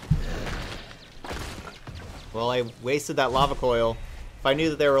 Well, I wasted that lava coil. If I knew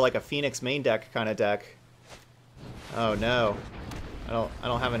that they were like a Phoenix main deck kind of deck. Oh no. I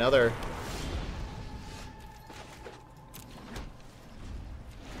don't have another.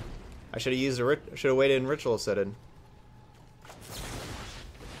 I should have used should have waited in Ritual Ascended.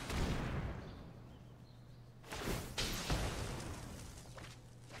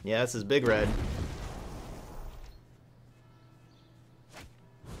 Yeah, this is big red.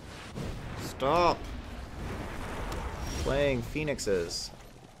 Stop playing Phoenixes.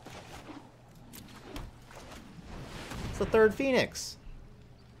 It's the third Phoenix.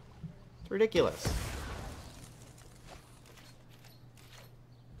 It's ridiculous.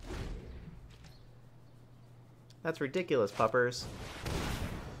 That's ridiculous, puppers.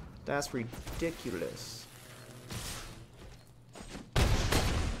 That's ridiculous.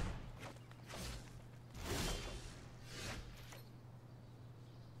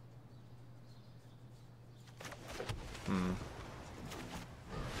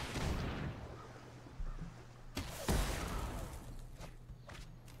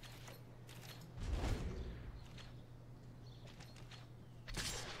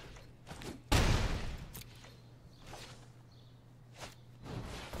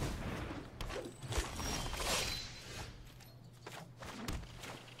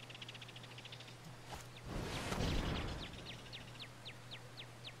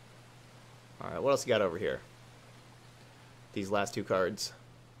 Alright, what else you got over here? These last two cards.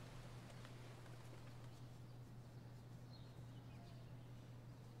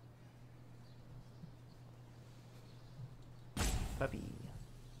 Puppy.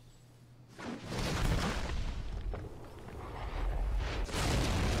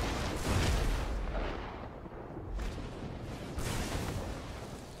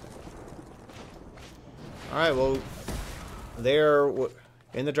 Alright, well, they're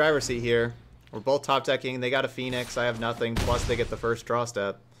in the driver's seat here. We're both top decking. They got a Phoenix. I have nothing. Plus, they get the first draw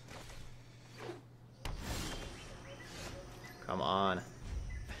step. Come on.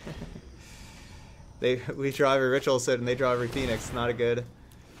 We draw every Ritual Sit and they draw every Phoenix. Not a good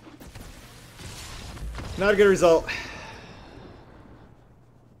result.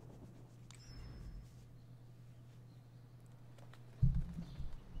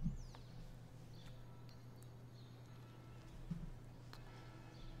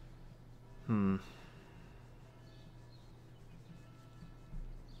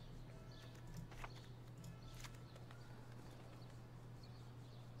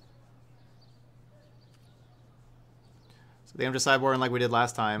 So the just sideboarding like we did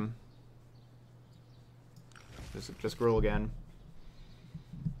last time. Just Gruul again.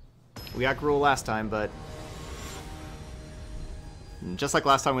 We got Gruul last time, but just like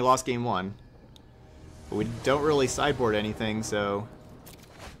last time we lost game 1. But we don't really sideboard anything, so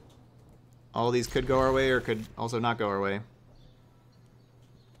all these could go our way or could also not go our way.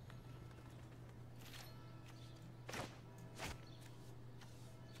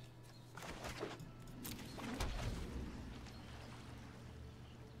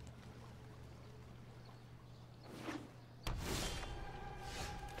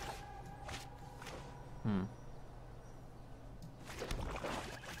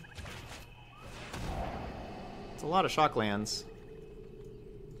 It's a lot of shock lands.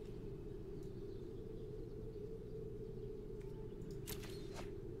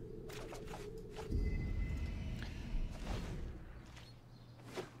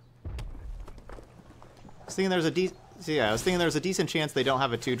 I was thinking there's a decent chance they don't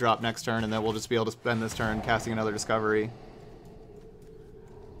have a 2-drop next turn, and then we'll just be able to spend this turn casting another Discovery.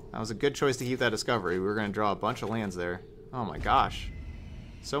 That was a good choice to keep that Discovery. We were going to draw a bunch of lands there. Oh my gosh.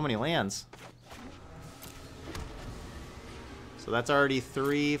 So many lands. So that's already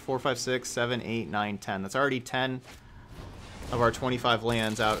 3, 4, 5, 6, 7, 8, 9, 10. That's already 10 of our 25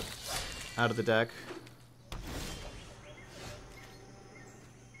 lands out of the deck.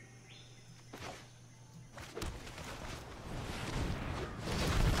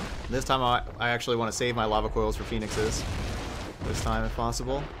 This time I actually want to save my lava coils for phoenixes. This time if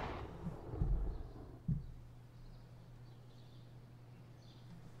possible.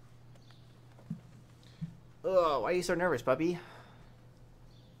 Oh, why are you so nervous, puppy?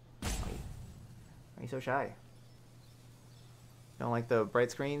 Why are you so shy? Don't like the bright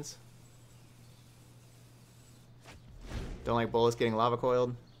screens? Don't like bullets getting lava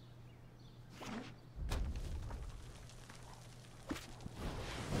coiled?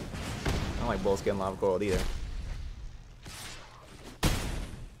 I don't like bullets getting lava coiled either.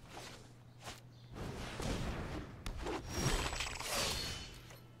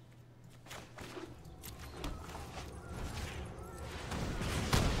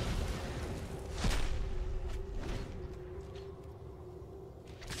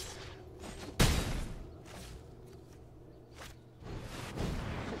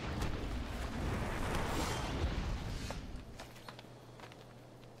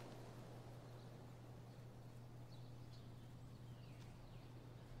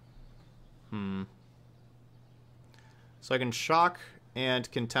 So I can shock and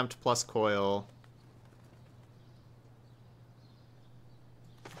contempt plus coil.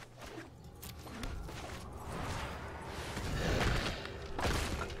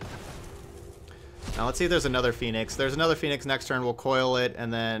 Now let's see if there's another Phoenix. There's another Phoenix next turn. We'll coil it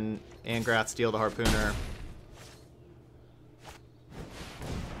and then Angrath steal the Harpooner.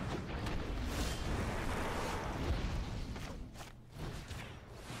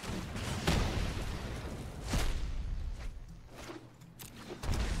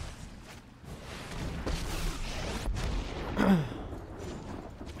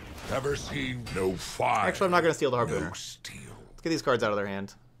 Never seen no fire. Actually, I'm not going to steal the Harpooner. No steel. Let's get these cards out of their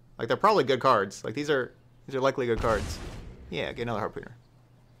hand. Like, they're probably good cards. Like, these are likely good cards. Yeah, get another Harpooner.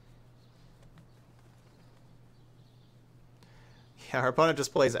 Yeah, our opponent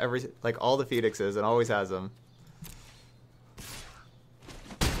just plays all the Phoenixes and always has them.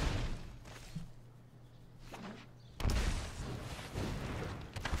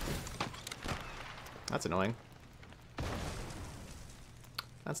 That's annoying.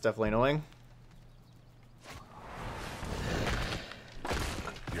 That's definitely annoying.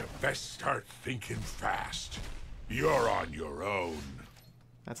 You best start thinking fast. You're on your own.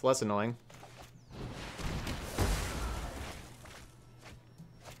 That's less annoying.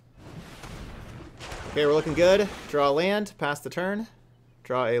 Okay, we're looking good. Draw a land, pass the turn.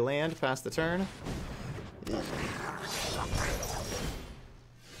 Draw a land, pass the turn.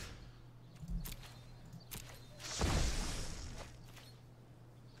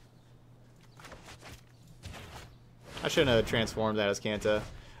 I shouldn't have transformed that as Kanta.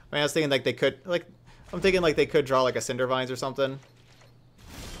 I mean, I was thinking like they could, I'm thinking like they could draw like a Cinder Vines or something.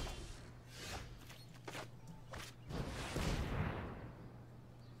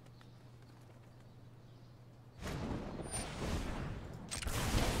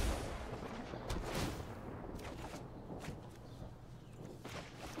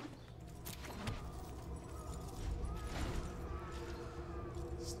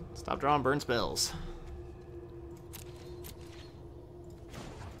 Stop drawing burn spells.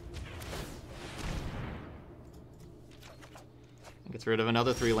 Gets rid of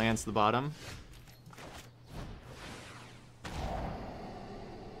another 3 lands to the bottom.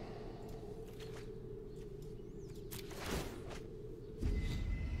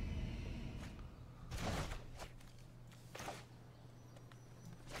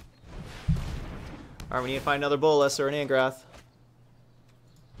 Alright, we need to find another Bolas or an Angrath.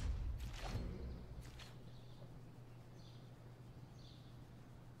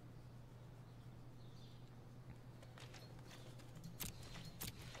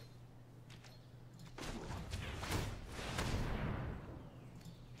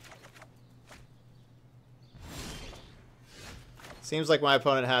 Seems like my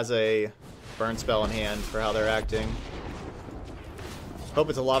opponent has a burn spell in hand for how they're acting. Hope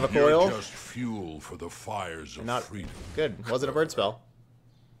it's a lava coil. You're just fuel for the fires of Not freedom. good. Wasn't a burn spell.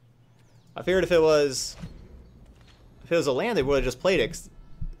 I figured if it was a land, they would have just played it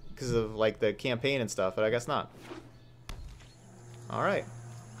because of like the campaign and stuff, but I guess not. All right.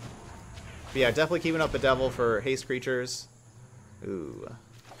 But yeah, definitely keeping up the devil for haste creatures. Ooh,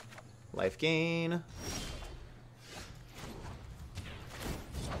 life gain.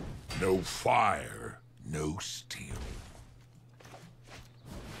 No fire, no steel.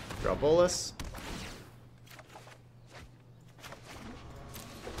 Draw Bolus.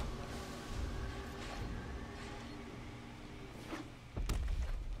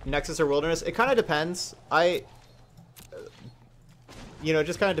 Nexus or Wilderness? It kind of depends. You know, it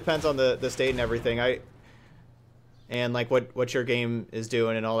just kind of depends on the state and everything. And like what your game is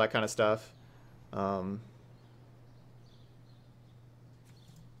doing and all that kind of stuff. I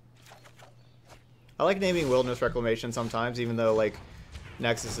like naming Wilderness Reclamation sometimes, even though like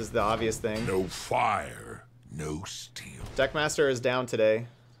Nexus is the obvious thing. No fire, no steel. Deckmaster is down today.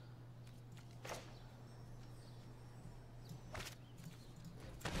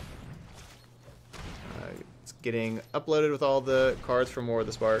 It's getting uploaded with all the cards from War of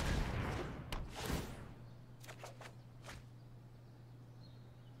the Spark.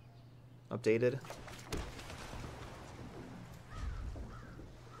 Updated.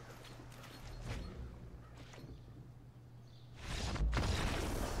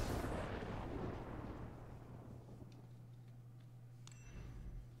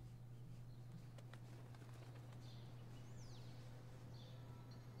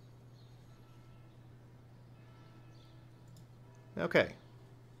 Okay.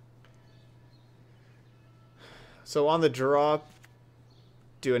 So on the draw,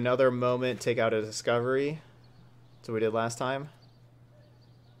 do another moment, take out a discovery. That's what we did last time.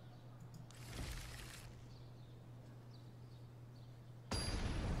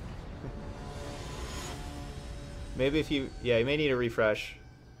 Maybe if you, yeah, you may need a refresh.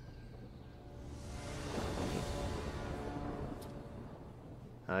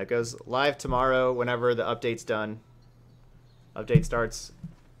 It goes live tomorrow whenever the update's done. Update starts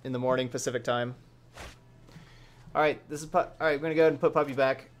in the morning Pacific time. All right, this is all right. We're gonna go ahead and put Puppy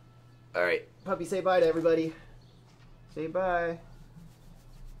back. All right, Puppy, say bye to everybody. Say bye.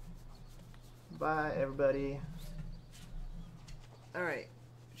 Bye, everybody. All right,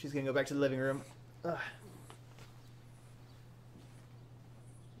 she's gonna go back to the living room. Ugh.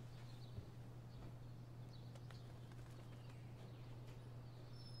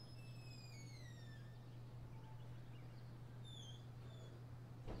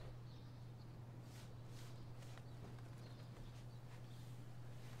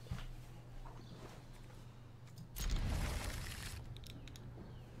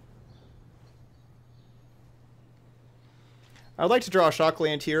 I'd like to draw a shock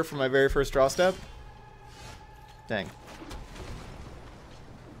land here for my very first draw step. Dang.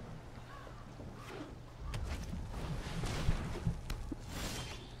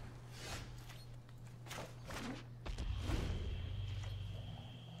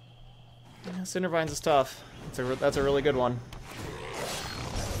 Yeah, Cindervines is tough. That's a really good one.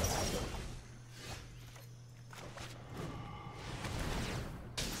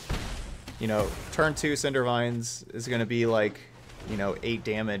 You know, turn 2 Cindervines is going to be like, you know, 8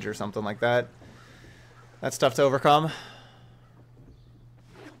 damage or something like that. That's tough to overcome.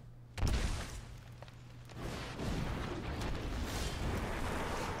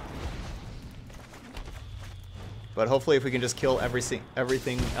 But hopefully if we can just kill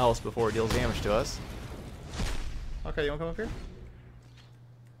everything else before it deals damage to us. Okay, you want to come up here?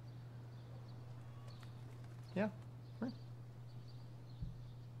 Yeah. Right.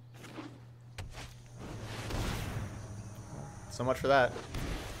 So much for that.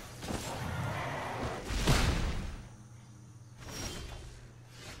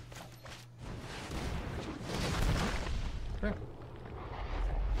 Okay.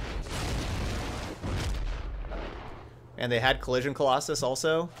 And they had Collision Colossus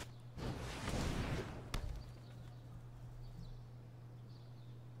also.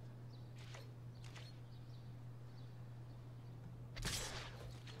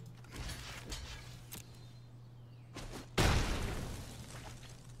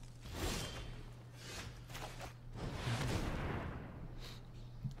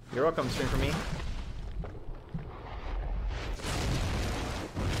 You're welcome, stream for me.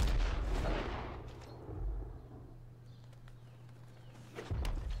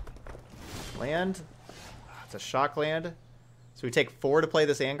 Land. It's a shock land. So we take 4 to play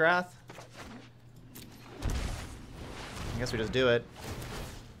this Angrath. I guess we just do it.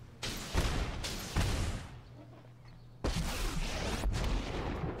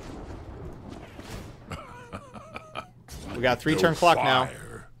 We got 3-turn clock now.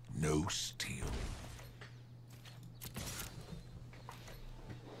 No steel.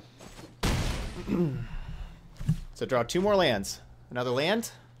 So draw 2 more lands. Another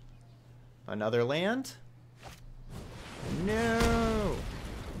land. Another land. No.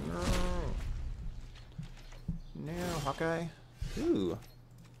 No. No, Hawkeye. Ooh.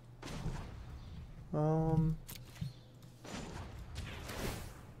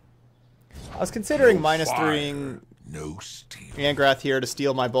 was considering No minus fire, 3ing no steel. Yangrath here to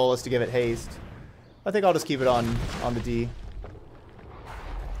steal my Bolus to give it haste. I think I'll just keep it on the D.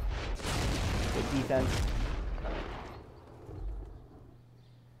 Good defense.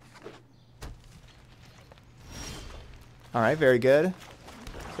 Alright, very good.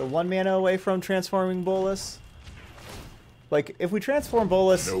 So 1 mana away from transforming Bolus. Like, if we transform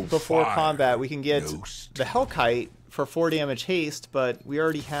Bolus before combat, we can get the Hellkite for 4 damage haste, but we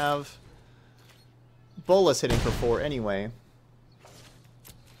already have Bolus hitting for 4 anyway.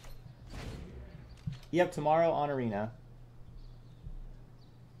 Yep, tomorrow on Arena.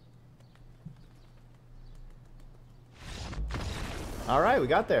 Alright, we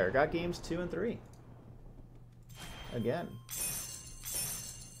got there. Got games 2 and 3. Again.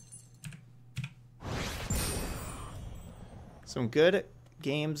 Some good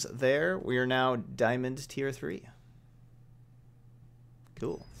games there. We are now Diamond Tier 3.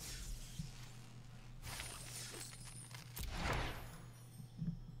 Cool.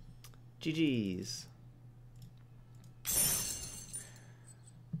 GG's.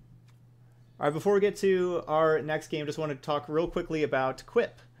 All right, before we get to our next game, just want to talk real quickly about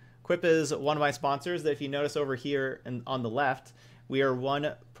Quip. Quip is one of my sponsors that if you notice over here and on the left, we are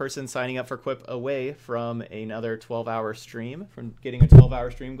one person signing up for Quip away from another 12-hour stream, from getting a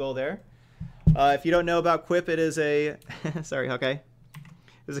 12-hour stream goal there. If you don't know about Quip, it is a... sorry, okay.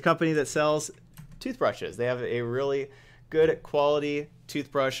 It's a company that sells toothbrushes. They have a really good quality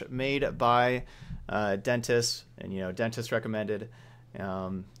toothbrush made by dentists, and, you know, dentist recommended.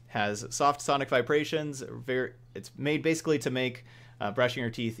 Has soft sonic vibrations. It's made basically to make brushing your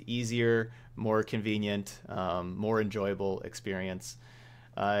teeth easier, more convenient, more enjoyable experience.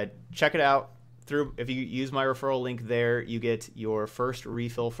 Check it out. If you use my referral link there, you get your first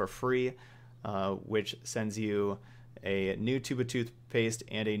refill for free, which sends you a new tube of toothpaste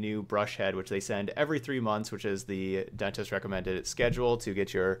and a new brush head, which they send every 3 months, which is the dentist recommended schedule to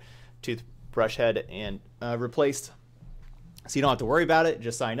get your toothbrush head and replaced. So you don't have to worry about it.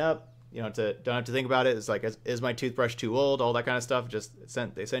 Just sign up. You don't have to think about it. It's like, is my toothbrush too old? All that kind of stuff.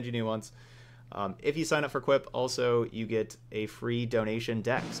 They send you new ones. If you sign up for Quip, also you get a free donation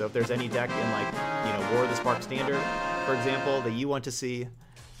deck. So if there's any deck in, like, you know, War of the Spark Standard, for example, that you want to see,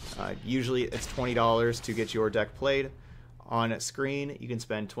 usually it's $20 to get your deck played. On screen, you can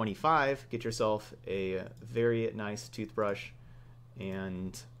spend $25, get yourself a very nice toothbrush,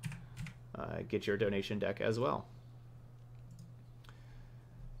 and get your donation deck as well.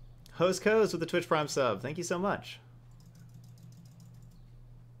 Host Coz with the Twitch Prime sub. Thank you so much.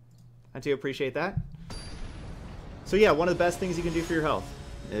 I do appreciate that. So yeah, one of the best things you can do for your health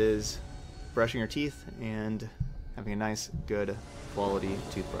is brushing your teeth and having a nice, good quality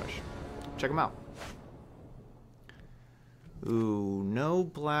toothbrush. Check them out. Ooh, no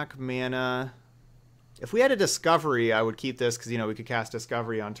black mana. If we had a Discovery, I would keep this because, you know, we could cast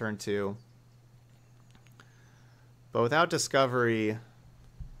Discovery on turn 2. But without Discovery,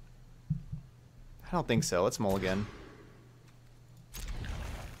 I don't think so. Let's mulligan.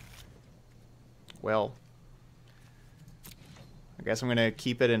 Well, I guess I'm going to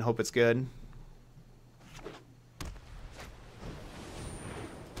keep it and hope it's good.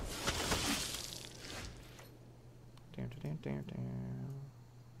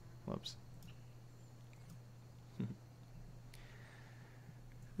 Whoops.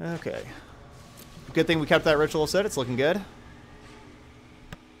 Okay. Good thing we kept that ritual set. It's looking good.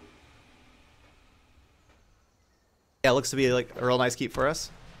 Yeah, it looks to be like a real nice keep for us.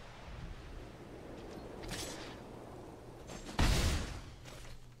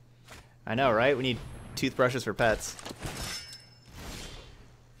 I know, right? We need toothbrushes for pets.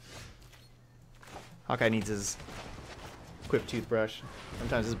 Hawkeye needs his Quip toothbrush.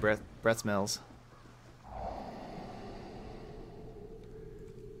 Sometimes his breath smells.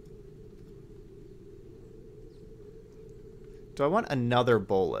 Do I want another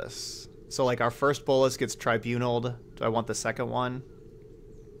Bolus? So, like, our first Bolus gets tribunaled. Do I want the second one?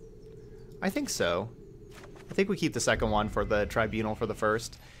 I think so. I think we keep the second one for the tribunal for the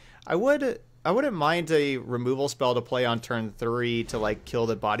first. I wouldn't mind a removal spell to play on turn 3 to, like, kill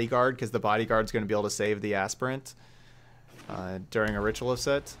the bodyguard, because the bodyguard's going to be able to save the aspirant during a ritual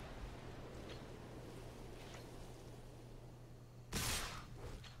set.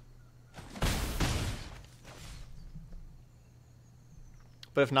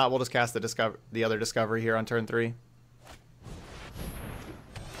 But if not, we'll just cast the other Discovery here on turn 3.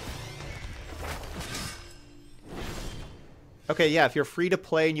 Okay, yeah, if you're free to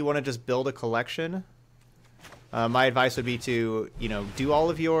play and you want to just build a collection, my advice would be to, you know, do all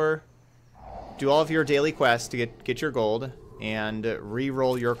of your daily quests to get your gold, and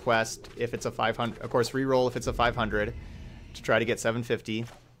re-roll your quest if it's a 500. Of course, re-roll if it's a 500 to try to get 750.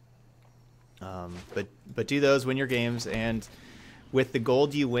 But do those, win your games, and with the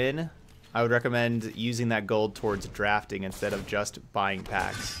gold you win, I would recommend using that gold towards drafting instead of just buying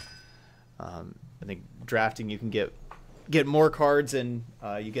packs. I think drafting you can get more cards, and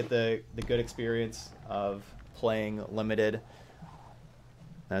you get the good experience of playing limited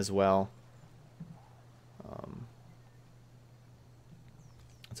as well.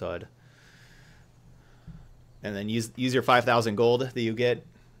 So and then use your 5,000 gold that you get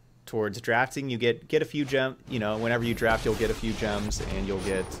towards drafting. You get a few gems. You know, whenever you draft, you'll get a few gems, and you'll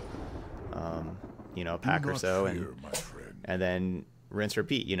get you know, a pack or so, and then rinse,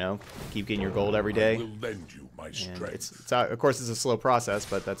 repeat. You know, keep getting your gold every day. I will lend you my strength. And it's of course it's a slow process,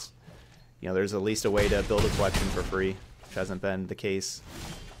 but that's, you know, there's at least a way to build a collection for free, which hasn't been the case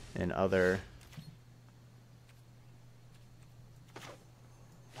in other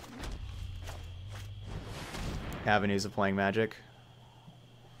avenues of playing Magic.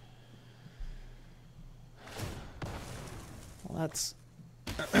 Well, that's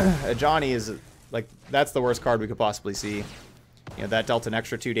Johnny is like, that's the worst card we could possibly see. You know, that dealt an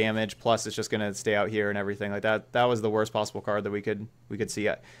extra 2 damage, plus it's just gonna stay out here and everything like that. That was the worst possible card that we could see.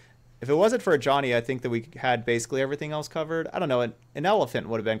 If it wasn't for a Johnny, I think that we had basically everything else covered. I don't know. An elephant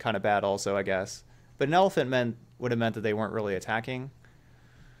would have been kind of bad also, I guess. But an elephant would have meant that they weren't really attacking.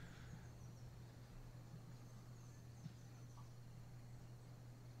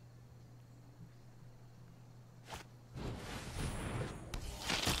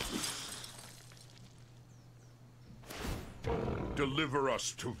 Deliver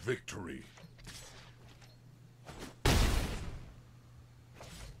us to victory.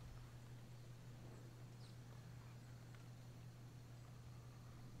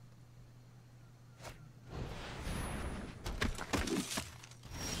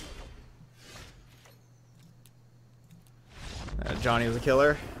 Johnny was a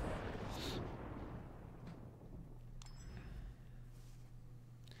killer.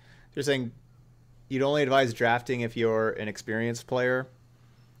 You're saying you'd only advise drafting if you're an experienced player.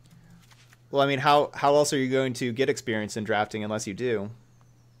 Well, I mean, how else are you going to get experience in drafting unless you do?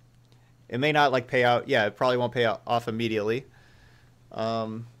 It may not like pay out. Yeah, it probably won't pay off immediately.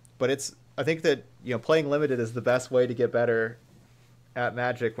 But I think that, you know, playing limited is the best way to get better at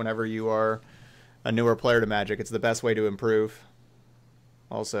Magic whenever you are a newer player to Magic. It's the best way to improve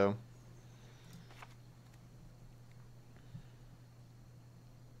also.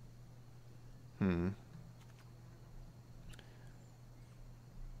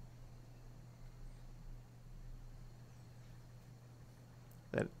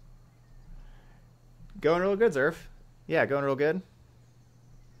 That going real good, Zerf. Yeah, going real good.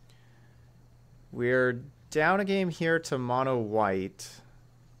 We're down a game here to Mono White.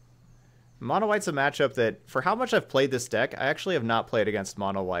 Mono White's a matchup that, for how much I've played this deck, I actually have not played against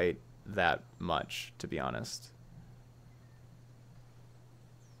Mono White that much, to be honest.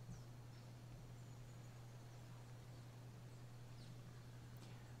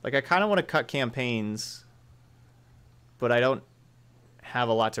 Like, I kind of want to cut campaigns, but I don't have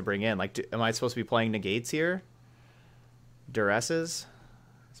a lot to bring in. Like, am I supposed to be playing negates here? Duresses?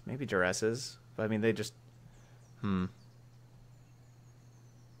 It's maybe Duresses, but I mean, they just...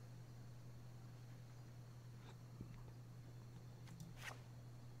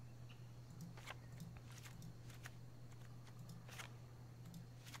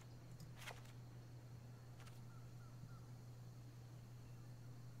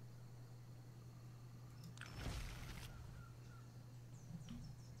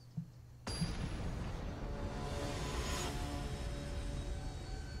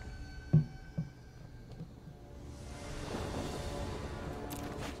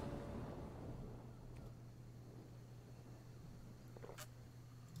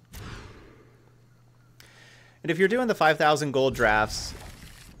 And if you're doing the 5,000 gold drafts,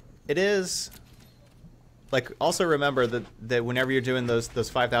 it is like, also remember that whenever you're doing those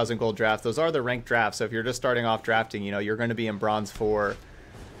 5,000 gold drafts, those are the ranked drafts. So if you're just starting off drafting, you know, you're going to be in bronze 4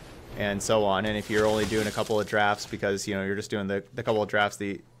 and so on. And if you're only doing a couple of drafts because, you know, you're just doing the couple of drafts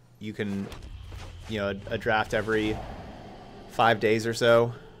that you can, you know, a draft every 5 days or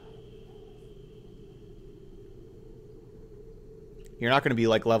so, you're not going to be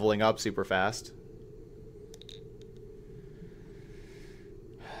like leveling up super fast.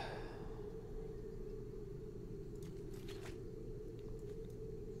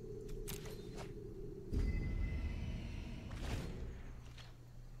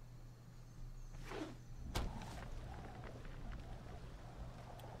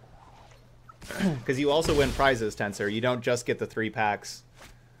 Because you also win prizes, Tensor. You don't just get the 3 packs.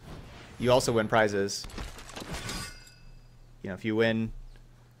 You also win prizes. You know, if you win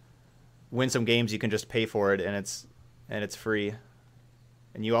some games, you can just pay for it, and it's free.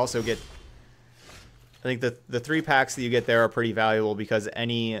 And you also get, I think the 3 packs that you get there are pretty valuable because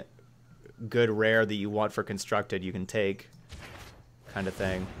any good rare that you want for constructed you can take, kind of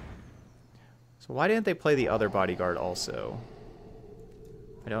thing. So why didn't they play the other bodyguard also?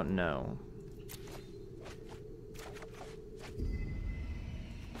 I don't know.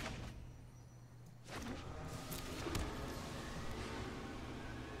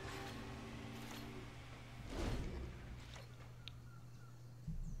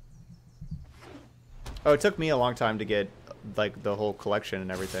 Oh, it took me a long time to get, like, the whole collection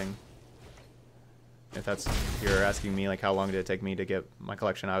and everything. If that's, if you're asking me, like, how long did it take me to get my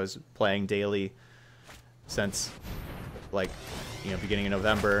collection, I was playing daily since, like, you know, beginning of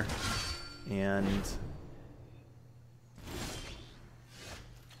November, and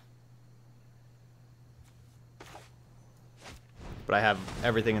but I have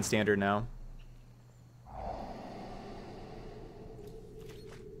everything in standard now.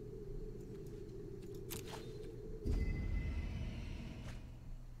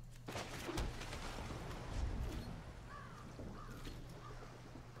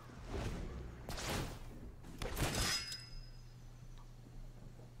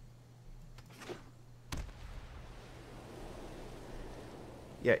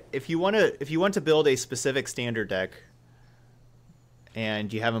 Yeah, if you want to build a specific standard deck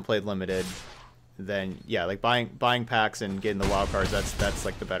and you haven't played limited, then yeah, like buying packs and getting the wild cards, that's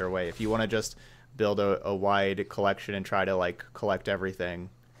like the better way. If you want to just build a wide collection and try to like collect everything,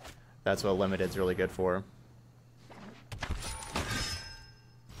 that's what limited's really good for.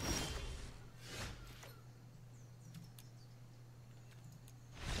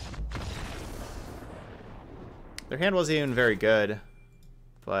 Their hand wasn't even very good,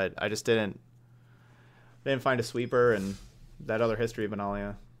 but I just didn't find a sweeper, and that other history of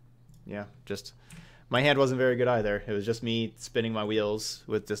Benalia. Yeah, just my hand wasn't very good either. It was just me spinning my wheels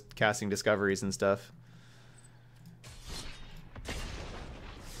with just casting discoveries and stuff.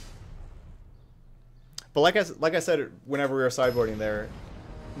 But like I said, whenever we were sideboarding there,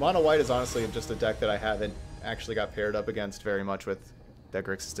 mono white is honestly just a deck that I haven't actually got paired up against very much with that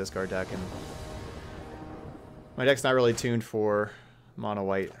Grixis Discard deck, and my deck's not really tuned for mono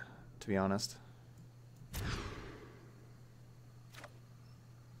white, to be honest.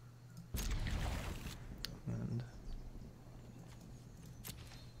 And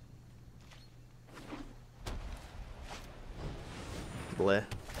bleh.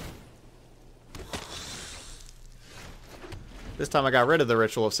 This time I got rid of the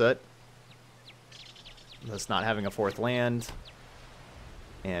Ritual of Soot. That's not having a 4th land.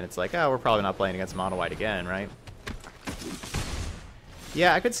 And it's like, oh, we're probably not playing against mono white again, right?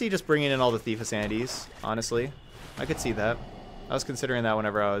 Yeah, I could see just bringing in all the Thief of Sanities, honestly. I could see that. I was considering that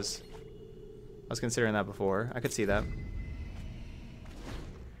whenever I was considering that before. I could see that.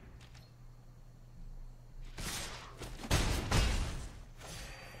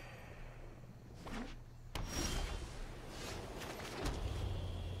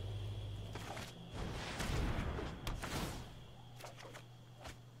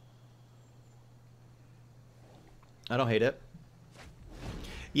 I don't hate it.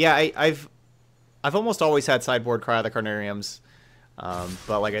 Yeah, I've almost always had sideboard Cry of the Carnariums,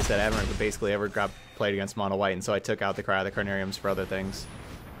 but like I said, I haven't basically ever got played against mono white, and so I took out the Cry of the Carnariums for other things.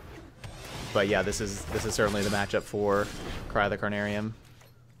 But yeah, this is certainly the matchup for Cry of the Carnarium.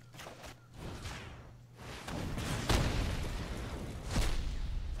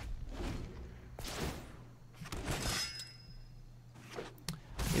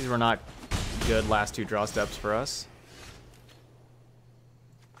 These were not good last 2 draw steps for us.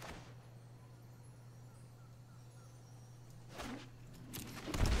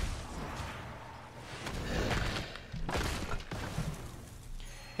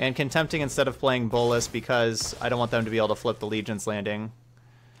 And Contempting instead of playing Bolus because I don't want them to be able to flip the Legion's Landing.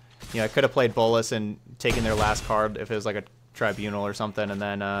 You know, I could have played Bolus and taken their last card if it was like a Tribunal or something, and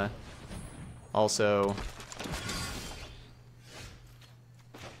then also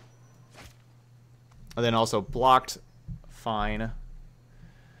blocked fine,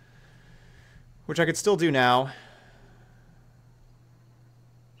 which I could still do now.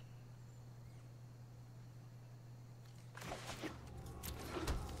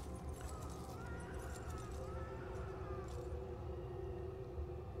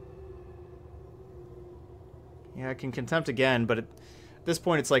 Yeah, I can Contempt again, but at this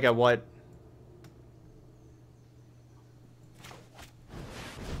point it's like at what?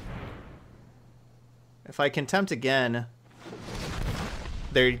 I contempt again,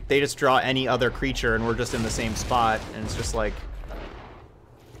 they just draw any other creature, and we're just in the same spot, and it's just like,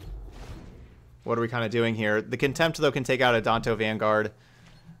 what are we kind of doing here? The contempt though can take out a Danto Vanguard,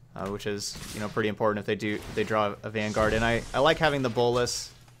 which is pretty important if they draw a Vanguard, and I like having the Bolus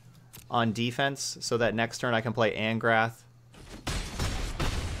on defense so that next turn I can play Angrath,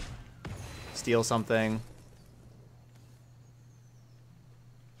 steal something.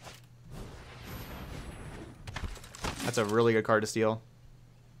 That's a really good card to steal.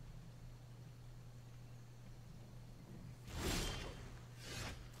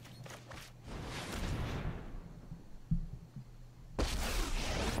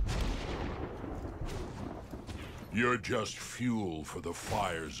 You're just fuel for the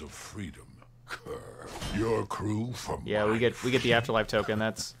fires of freedom. Your crew from yeah, we get the Afterlife token.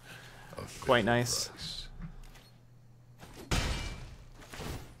 That's quite nice. Price.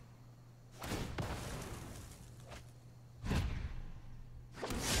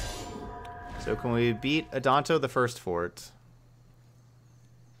 So can we beat Adanto the first fort?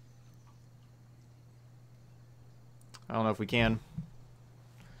 I don't know if we can,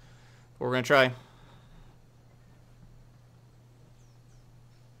 but we're gonna try.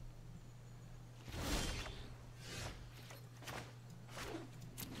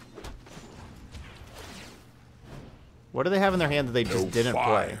 What do they have in their hand that they just didn't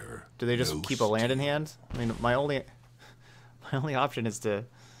play? Do they just keep a land in hand? I mean, my only option is to...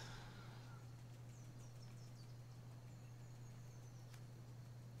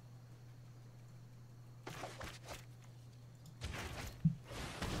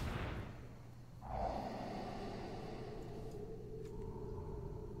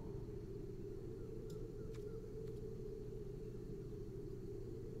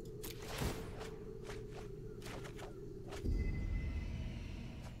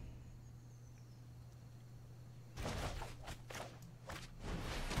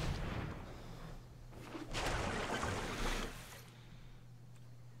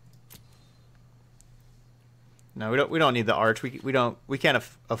 No, we don't need the Arch. We can't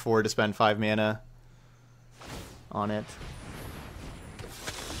afford to spend 5 mana on it.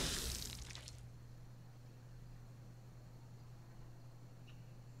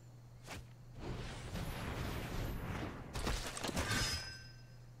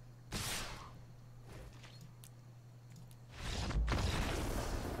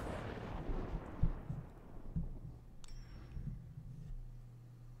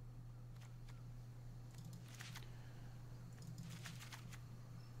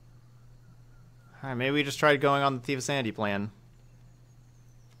 Alright, maybe we just tried going on the Thief of Sanity plan.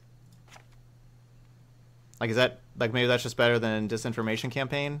 Like, is that... Like, maybe that's just better than Disinformation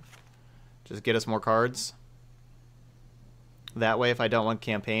Campaign? Just get us more cards? That way, if I don't want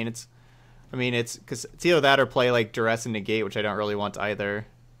Campaign, it's... I mean, it's... Because it's either that or play, like, Duress and Negate, which I don't really want either.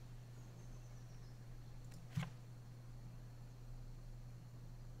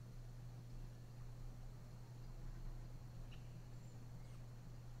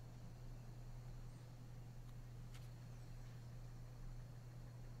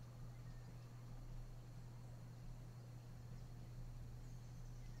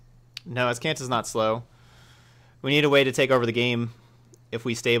 No, Azcanta is not slow. We need a way to take over the game if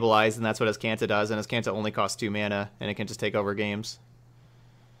we stabilize, and that's what Azcanta does, and Azcanta only costs 2 mana, and it can just take over games.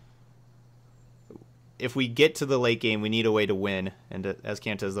 If we get to the late game, we need a way to win, and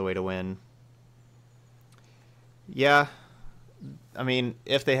Azcanta is the way to win. Yeah, I mean,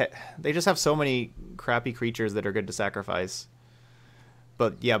 if they just have so many crappy creatures that are good to sacrifice.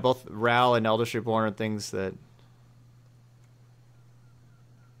 But yeah, both Ral and Eldritch Reborn are things that...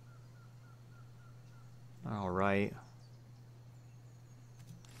 All right.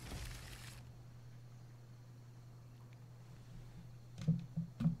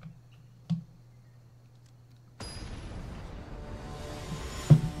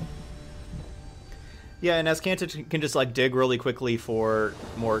 Yeah, and Azcanta can just like dig really quickly for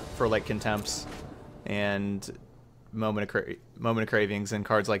like contempts and moment of cravings and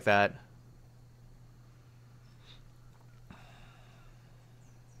cards like that.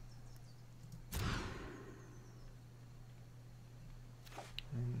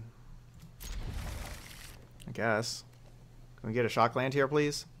 I guess. Can we get a shock land here,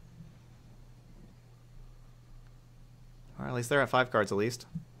 please? Or at least they're at 5 cards at least.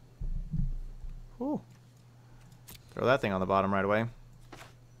 Ooh. Throw that thing on the bottom right away.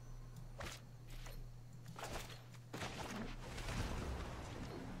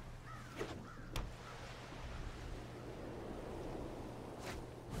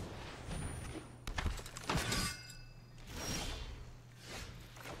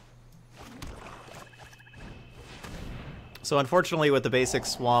 So unfortunately with the basic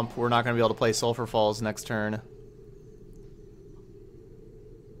swamp, we're not going to be able to play Sulphur Falls next turn.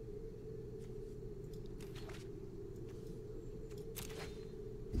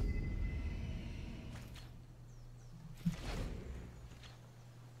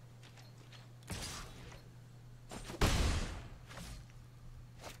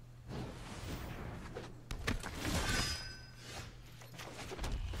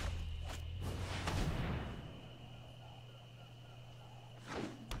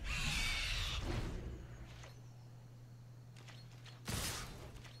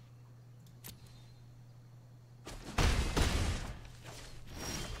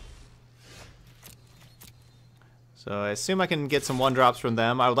 So I assume I can get some 1-drops from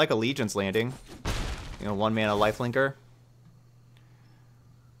them. I would like Allegiance Landing. You know, 1-mana lifelinker.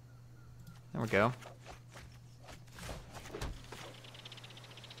 There we go.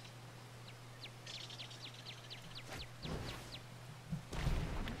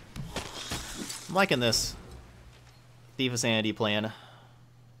 I'm liking this Thief of Sanity plan. Of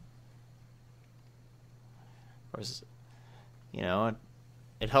course, you know,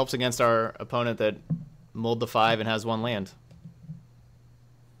 it helps against our opponent that mulled the 5 and has 1 land.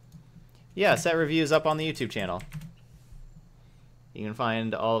 Yeah, set reviews up on the YouTube channel. You can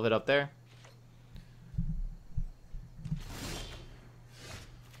find all of it up there.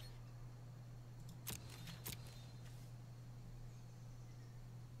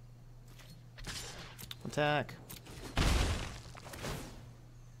 Attack.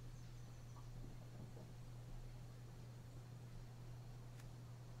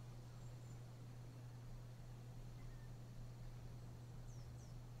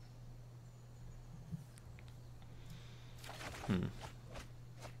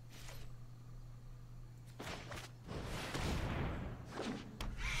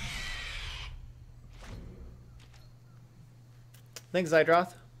 Thanks,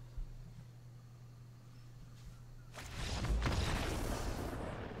 Zydroth.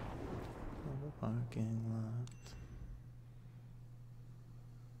 Parking lot.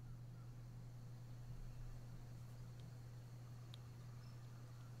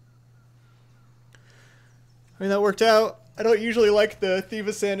 I mean, that worked out. I don't usually like the Thief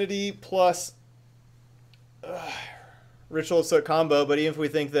of Sanity plus Ritual of Soot combo, but even if we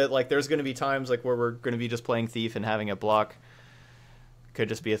think that like there's going to be times like where we're going to be just playing Thief and having it block, could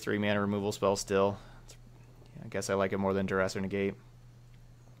just be a 3-mana removal spell still. I guess I like it more than Duress or Negate.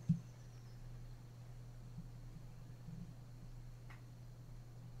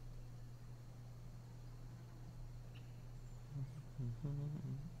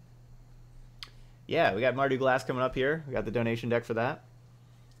 Yeah, we got Mardu Glass coming up here. We got the donation deck for that.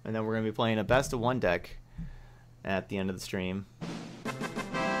 And then we're going to be playing a best of 1 deck at the end of the stream.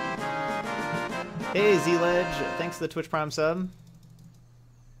 Hey, Z-Ledge. Thanks for the Twitch Prime sub.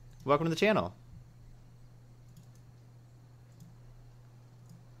 Welcome to the channel.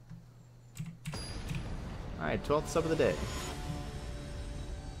 Alright, 12th sub of the day.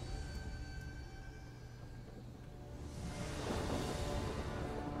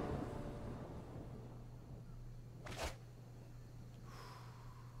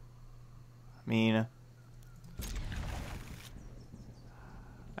 I mean,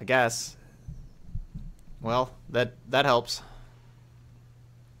 I guess. Well, that helps.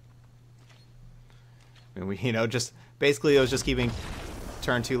 I mean, we, you know, just basically it was just keeping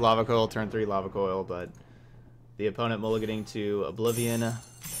turn 2 Lava Coil, turn 3 Lava Coil, but the opponent mulliganing to Oblivion,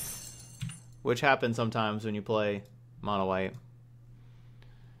 which happens sometimes when you play mono white.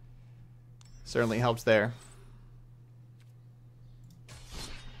 Certainly helps there.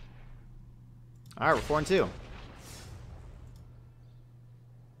 Alright, we're 4 and 2.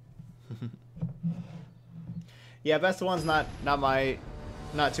 Yeah, best of 1's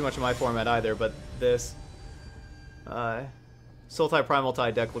not too much of my format either, but this Sultai Primal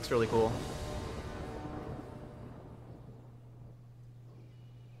Tide deck looks really cool.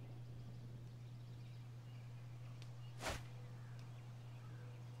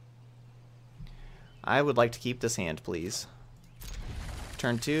 I would like to keep this hand, please.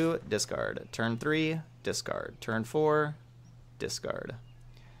 Turn 2, discard. Turn 3, discard. Turn 4, discard.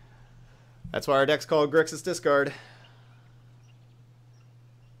 That's why our deck's called Grixis Discard.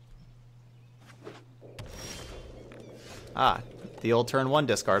 Ah, the old turn 1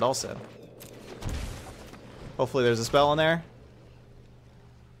 discard also. Hopefully there's a spell in there.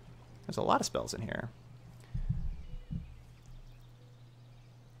 There's a lot of spells in here.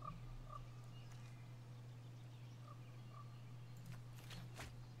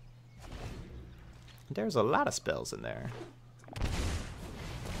 There's a lot of spells in there.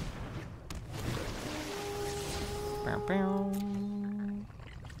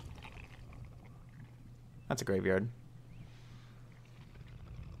 That's a graveyard.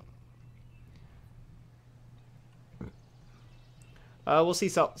 We'll see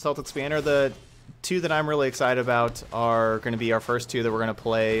Celtics Banner. The two that I'm really excited about are going to be our first two that we're going to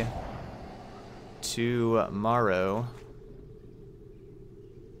play tomorrow.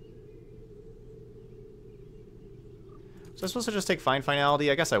 So I was supposed to just take Find Finality?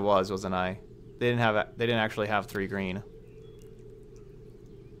 I guess I was, wasn't I? They didn't actually have 3 green.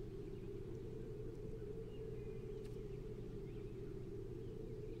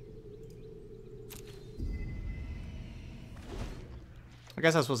 I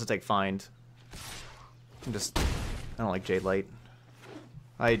guess I was supposed to take Find. I don't like Jade Light.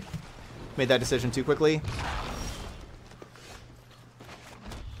 I made that decision too quickly.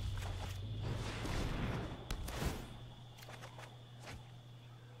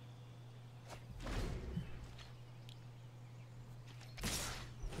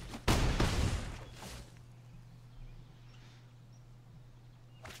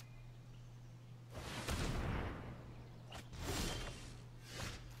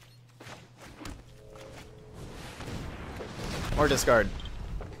 Or discard.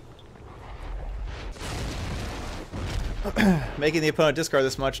 Making the opponent discard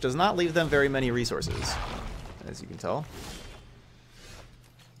this much does not leave them very many resources, as you can tell.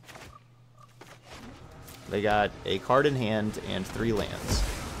 They got a card in hand and 3 lands.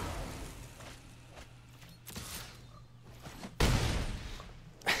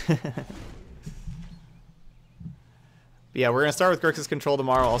 Yeah, we're going to start with Grixis Control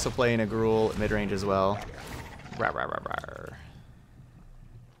tomorrow, also playing a Gruul mid-range as well. Rawr, rawr, rawr, rawr.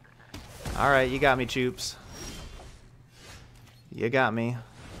 Alright, you got me, Choops. You got me.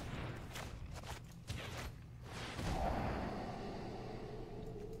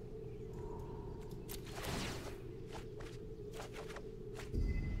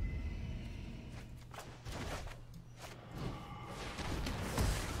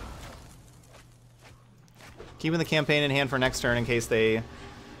 Keeping the campaign in hand for next turn in case they,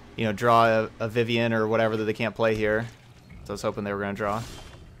 you know, draw a Vivian or whatever that they can't play here. So I was hoping they were going to draw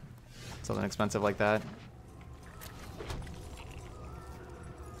something expensive like that.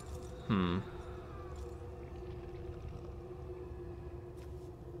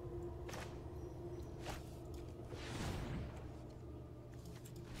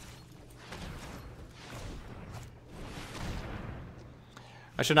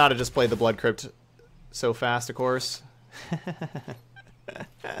 I should not have just played the Blood Crypt so fast, of course.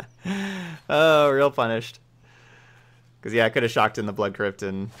 Oh, real punished. Because, yeah, I could have shocked in the Blood Crypt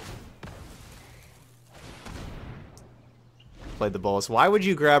and played the Bolus. Why would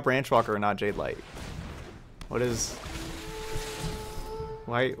you grab Branchwalker and not Jade Light? What is...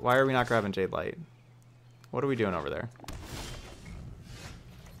 Why are we not grabbing Jade Light? What are we doing over there?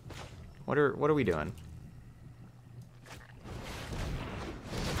 What are we doing?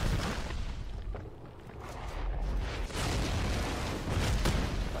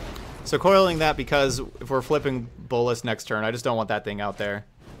 So coiling that because if we're flipping Bolus next turn, I just don't want that thing out there.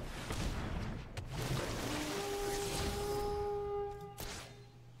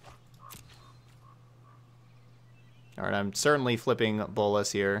 Alright, I'm certainly flipping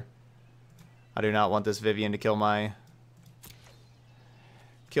Bolus here. I do not want this Vivian to kill my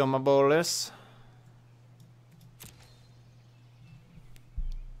Bolus.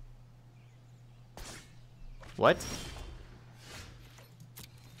 What?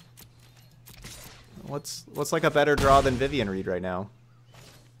 What's like a better draw than Vivian Reed right now?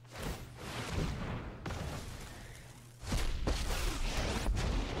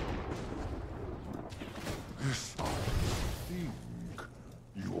 This I think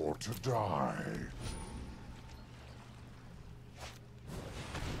you ought to die.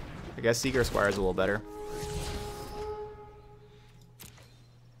 I guess Seeker Squire is a little better.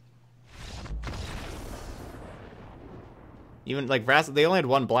 Even like they only had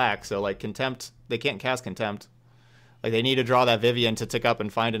 1 black, so like Contempt, they can't cast Contempt. Like they need to draw that Vivian to tick up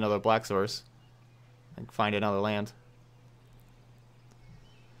and find another black source. Like find another land.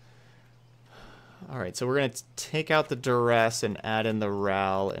 Alright, so we're going to take out the Duress and add in the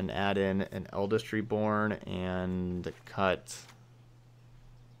Ral and add in an Eldest Reborn and cut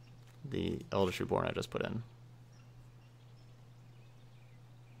the Eldest Reborn I just put in.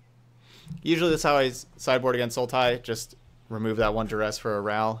 Usually that's how I sideboard against Sultai, just remove that 1 Duress for a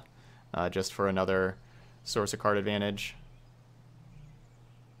Ral, just for another source of card advantage.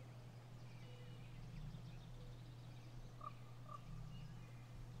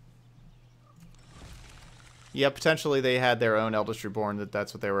 Yeah, potentially they had their own Eldest Reborn,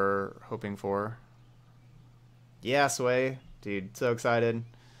 that's what they were hoping for. Yeah, Sway. Dude, so excited.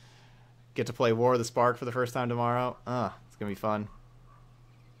 Get to play War of the Spark for the first time tomorrow. It's gonna be fun.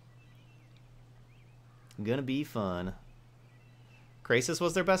 Gonna be fun. Grixis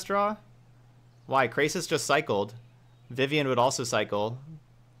was their best draw? Why? Grixis just cycled. Vivian would also cycle.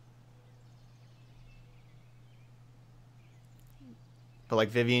 But like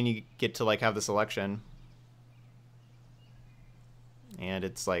Vivian, you get to like have the selection. And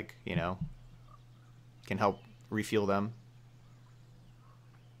it's like, you know, can help refuel them.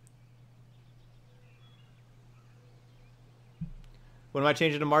 When am I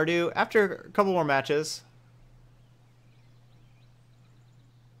changing to Mardu? After a couple more matches.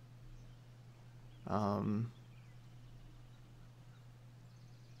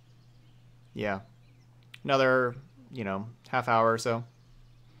 Yeah. Another, you know, half hour or so.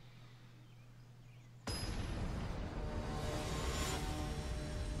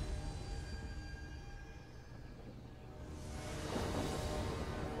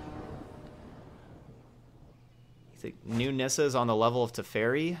 You think new Nissa's on the level of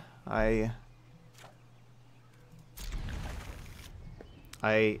Teferi? I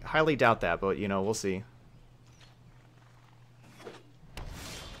highly doubt that, but, you know, we'll see.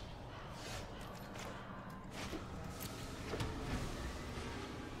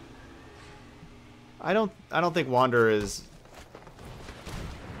 I don't think Wander is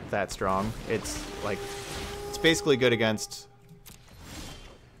that strong. It's like, it's basically good against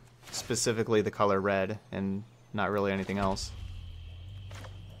specifically the color red and not really anything else.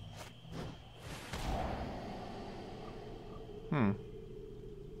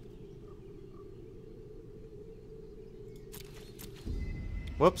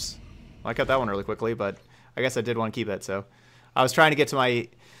 Whoops. Well, I cut that one really quickly, but I guess I did want to keep it, so I was trying to get to my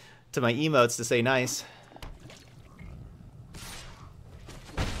emotes to say nice.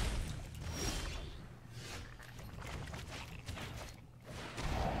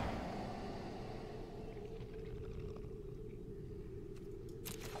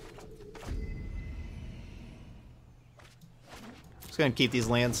 Just gonna keep these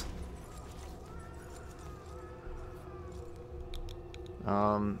lands.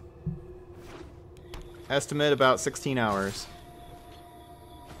 Estimate about 16 hours.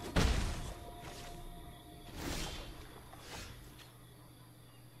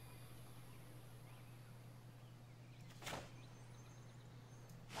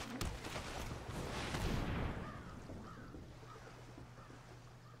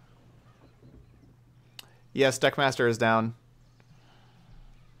 Yes, Deckmaster is down.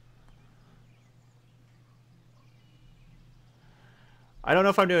 I don't know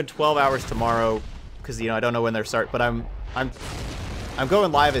if I'm doing 12 hours tomorrow because, you know, I don't know when they start, but I'm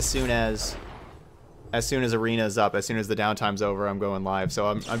going live as soon as Arena's up, as soon as the downtime's over, I'm going live. So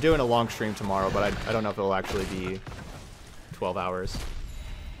I'm doing a long stream tomorrow, but I don't know if it'll actually be 12 hours.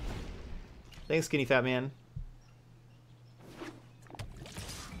 Thanks, Skinny Fat Man.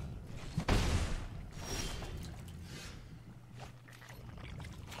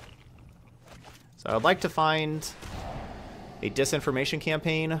 So I'd like to find a disinformation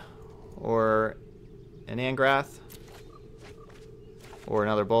campaign or an Angrath or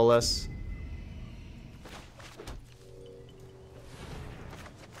another Bolas.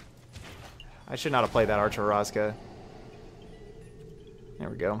 I should not have played that Archer Rosca. There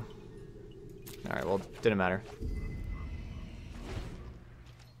we go. Alright, well, didn't matter.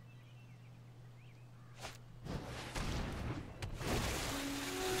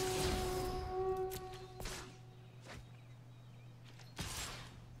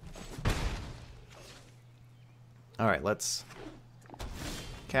 Alright, let's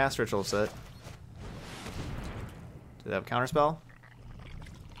cast Ritual Set. Do they have a counterspell?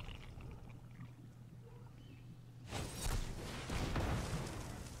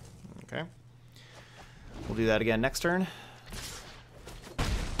 Okay. We'll do that again next turn.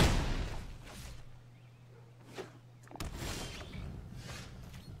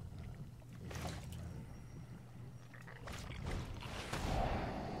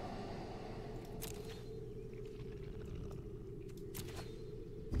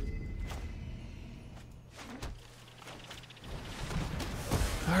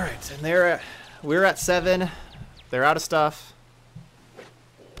 Alright, and we're at 7. They're out of stuff.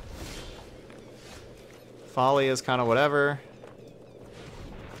 Folly is kind of whatever.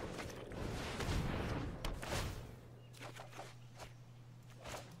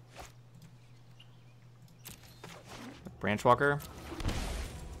 Branchwalker.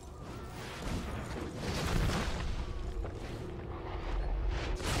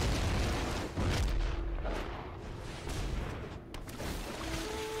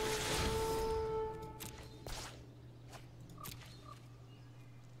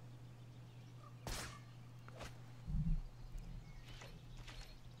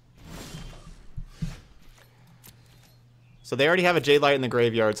 So they already have a Jade Light in the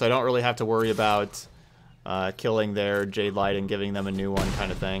graveyard, so I don't really have to worry about killing their Jade Light and giving them a new one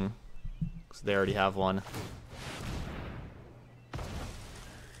kind of thing. Because they already have one.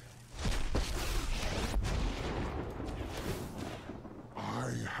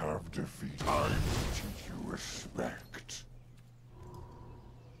 I have defeated. I teach you respect.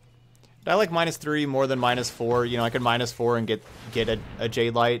 I like -3 more than -4. You know, I could -4 and get a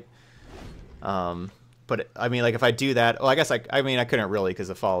Jade Light. But I mean, like if I do that, well, I guess I mean I couldn't really because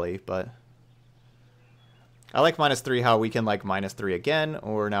of Folly, but I like -3 how we can like -3 again,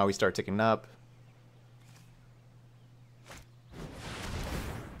 or now we start ticking up.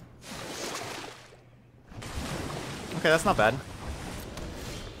 Okay, that's not bad.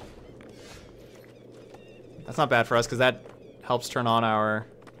 That's not bad for us because that helps turn on our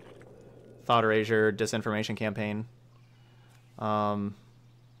Thought Erasure disinformation campaign.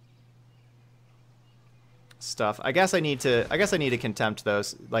 Stuff. I guess I need to contempt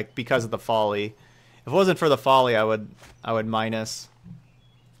those, like because of the Folly. If it wasn't for the Folly, I would minus.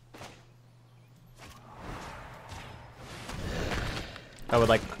 I would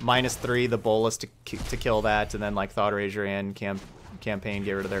like -3 the Bolus to kill that, and then like Thought Erasure and campaign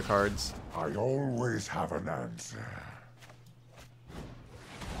get rid of their cards. I always have an answer.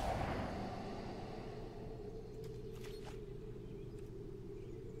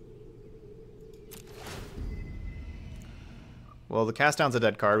 Well, the cast down's a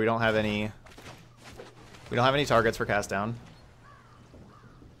dead card. We don't have any targets for cast down.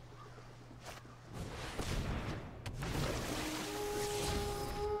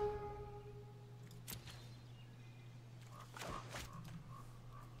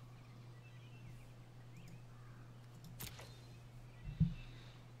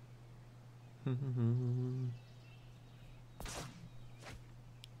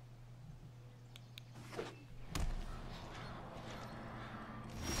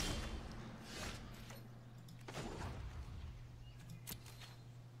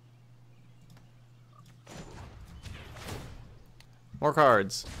 More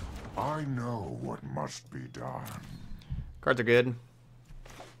cards. I know what must be done. Cards are good.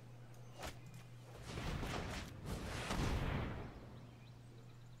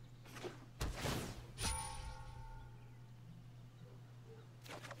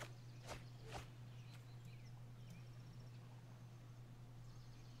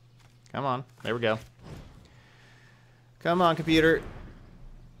 Come on. There we go. Come on, computer.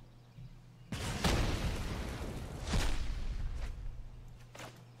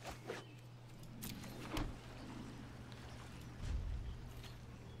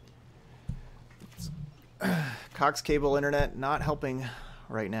 Cox cable internet not helping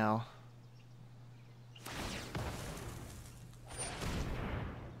right now.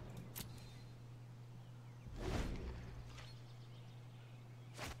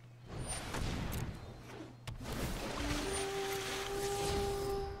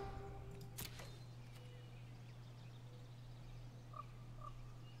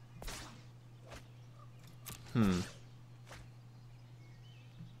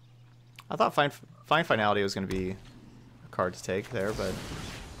 I thought Fine Finality was going to be a card to take there, but...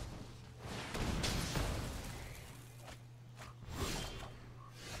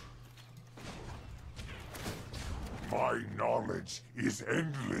 My knowledge is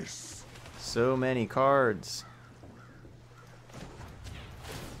endless. So many cards.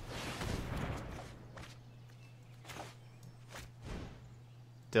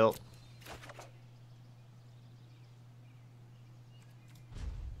 Dilt.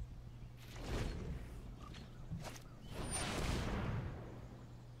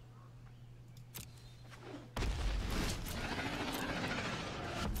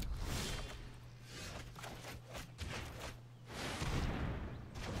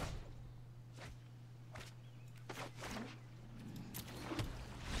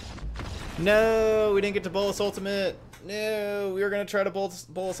 No, we didn't get to Bolus Ultimate. No, we were going to try to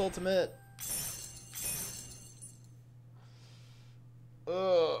Bolus Ultimate.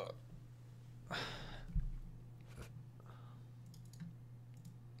 Ugh.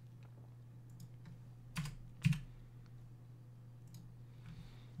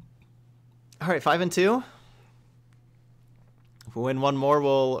 All right, 5 and 2. If we win one more,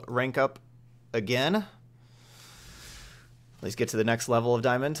 we'll rank up again. At least get to the next level of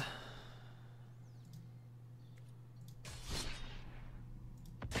Diamond.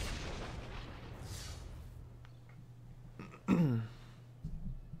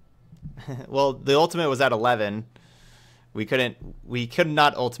 Well, the ultimate was at 11. We could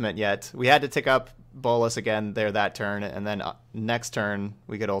not ultimate yet. We had to tick up Bolus again there that turn, and then next turn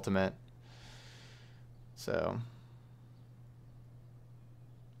we could ultimate. So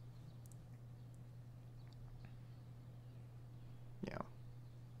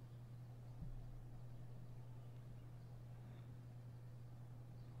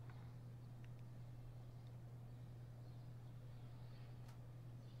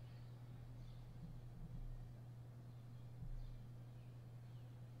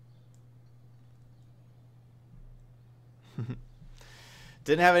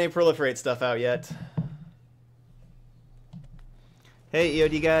Didn't have any proliferate stuff out yet. Hey,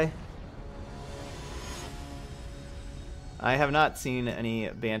 EOD guy. I have not seen any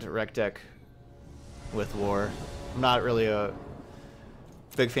banned rec deck with War. I'm not really a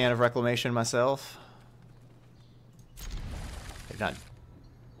big fan of Reclamation myself.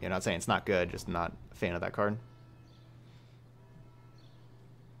 You're not saying it's not good, just not a fan of that card.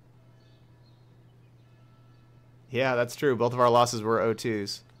 Yeah, that's true. Both of our losses were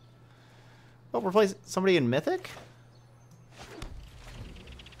O2s. Oh, we're playing somebody in Mythic?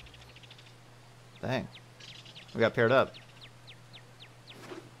 Dang. We got paired up.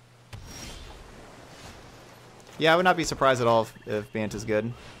 Yeah, I would not be surprised at all if Bant is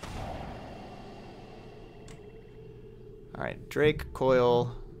good. Alright, Drake,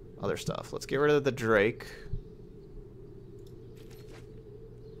 Coil, other stuff. Let's get rid of the Drake.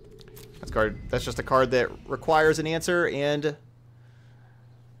 That's just a card that requires an answer and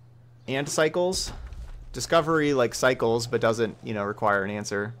cycles. Discovery like cycles, but doesn't, you know, require an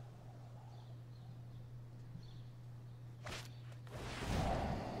answer.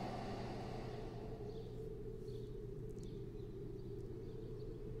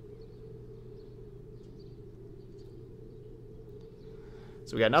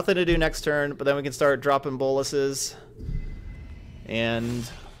 So we got nothing to do next turn, but then we can start dropping boluses. And,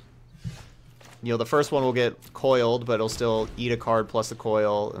 you know, the first one will get coiled, but it'll still eat a card plus a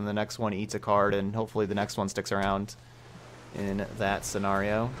coil, and the next one eats a card, and hopefully the next one sticks around in that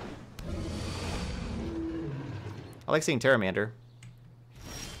scenario. I like seeing Terramander.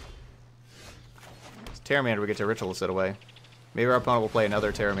 Terramander, we get to Ritualist it away. Maybe our opponent will play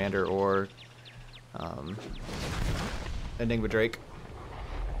another Terramander or Enigma Drake.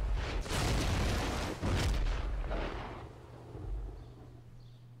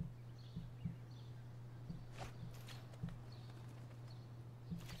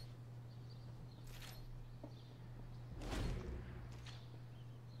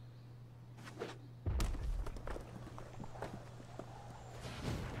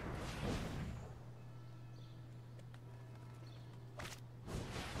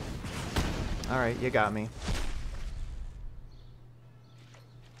 Alright, you got me.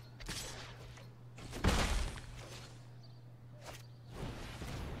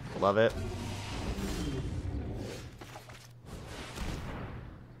 Love it.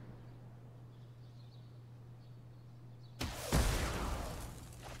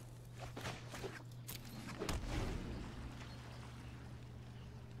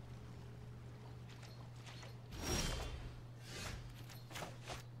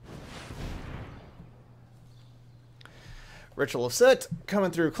 Ritual of Soot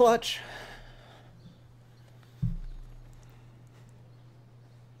coming through clutch.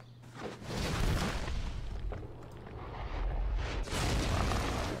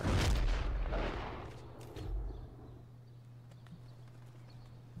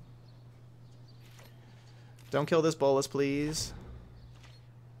 Don't kill this bolus, please.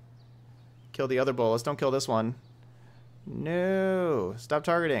 Kill the other bolus. Don't kill this one. No. Stop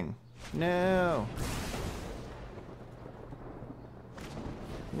targeting. No.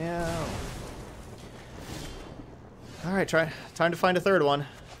 No. Alright, time to find a third one.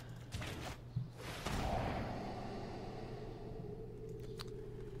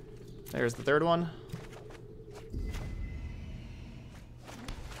 There's the third one.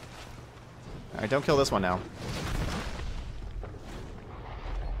 Alright, don't kill this one now.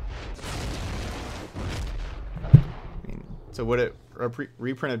 So would a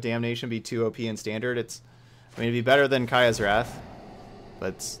reprint of Damnation be too OP in Standard? It'd be better than Kaya's Wrath.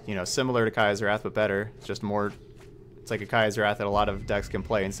 But it's, you know, similar to Kaya's Wrath, but better. It's just more... It's like a Kaya's Wrath that a lot of decks can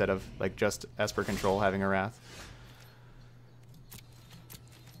play instead of, like, just Esper Control having a Wrath.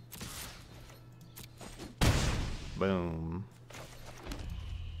 Boom.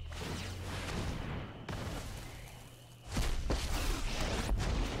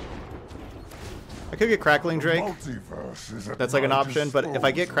 I could get Crackling Drake. That's like an option, but if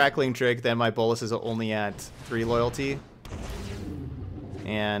I get Crackling Drake, then my bolus is only at 3 loyalty.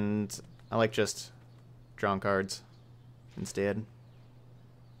 And I like just drawing cards instead.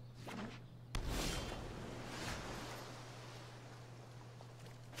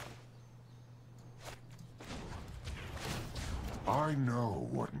 I know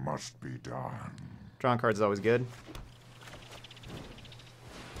what must be done. Drawing cards is always good.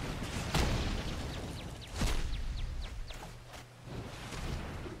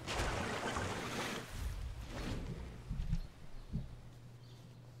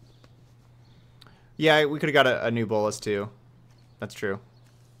 Yeah, we could have got a new bolus too. That's true.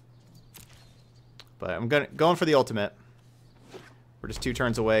 But I'm going for the ultimate. We're just 2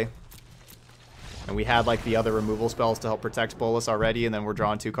 turns away. And we had like the other removal spells to help protect Bolas already, and then we're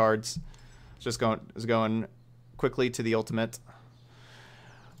drawing 2 cards. It's going quickly to the ultimate.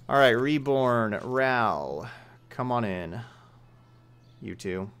 Alright, Reborn, Ral. Come on in. You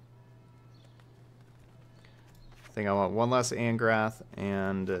two. I think I want 1 less Angrath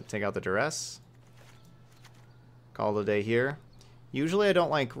and take out the Duress. Call it a day here. Usually I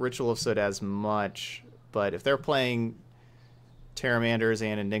don't like Ritual of Soot as much, but if they're playing Terramanders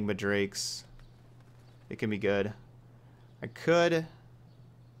and Enigma Drakes, it can be good. I could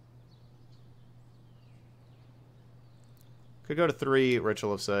go to 3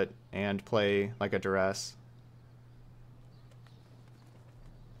 Ritual of Soot and play like a Duress.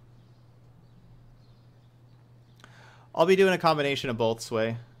 I'll be doing a combination of both,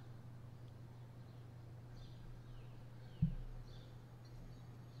 Sway.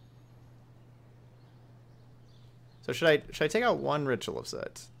 So should I take out 1 Ritual of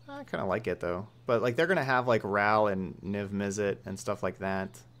Soot? I kind of like it though, but like they're gonna have like Ral and Niv Mizzet and stuff like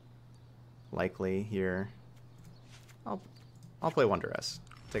that. Likely here. I'll play 1 Duress.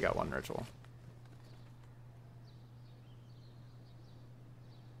 Take out 1 Ritual.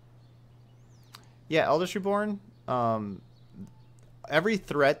 Yeah, Eldritch Reborn. Every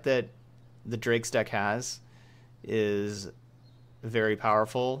threat that the Drake's deck has is very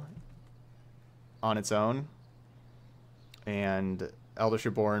powerful on its own, and Eldritch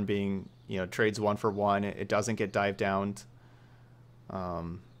Reborn being, you know, trades 1 for 1, it doesn't get dive downed.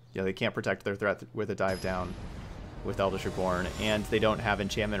 They can't protect their threat with a dive down with Eldritch Reborn, and they don't have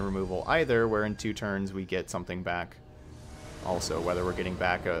enchantment removal either, where in 2 turns we get something back also, whether we're getting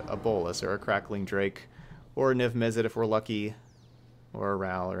back a Bolas or a Crackling Drake or a Niv Mizzet if we're lucky, or a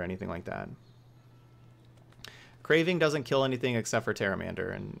Ral or anything like that. Craving doesn't kill anything except for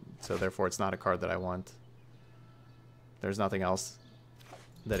Terramander, and so therefore it's not a card that I want. There's nothing else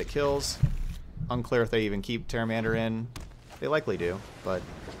that it kills. Unclear if they even keep Terramander in. They likely do, but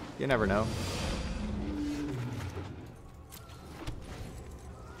you never know.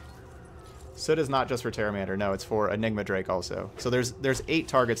 Soot is not just for Terramander, no, it's for Enigma Drake also. So there's 8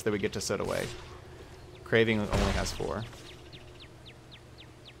 targets that we get to Soot away. Craving only has 4.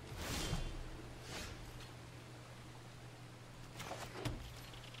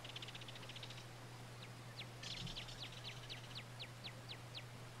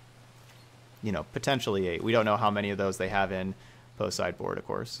 You know, potentially 8. We don't know how many of those they have in post-sideboard, of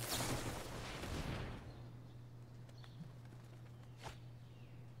course.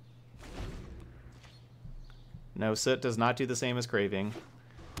 No, Soot does not do the same as Craving.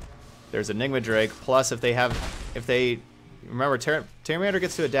 There's Enigma Drake, plus if they remember, Terramander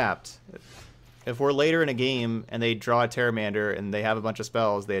gets to adapt. If we're later in a game and they draw a Terramander and they have a bunch of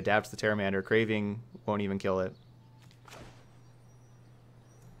spells, they adapt to the Terramander, Craving won't even kill it.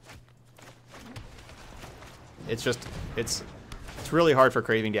 It's just, it's really hard for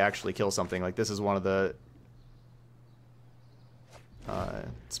Craving to actually kill something. Like, this is one of the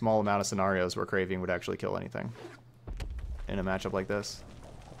small amount of scenarios where Craving would actually kill anything in a matchup like this.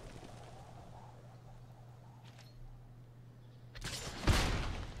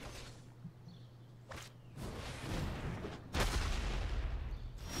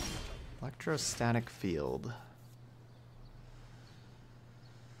 Electrostatic Field.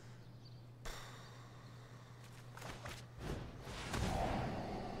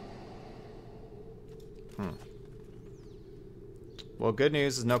 Well, good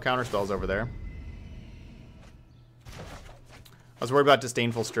news is no counterspells over there. I was worried about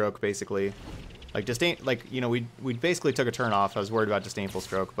Disdainful Stroke, basically. Like, you know, we basically took a turn off. I was worried about Disdainful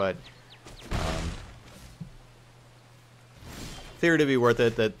Stroke, but figured it'd be worth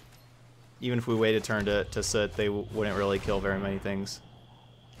it that even if we waited a turn to Soot, they wouldn't really kill very many things.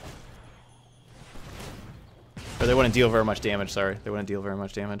 Or they wouldn't deal very much damage, sorry. They wouldn't deal very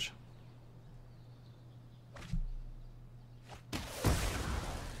much damage.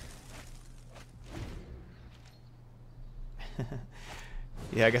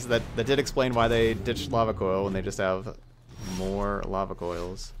 Yeah, I guess that did explain why they ditched Lava Coil when they just have more Lava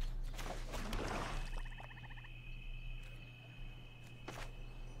Coils.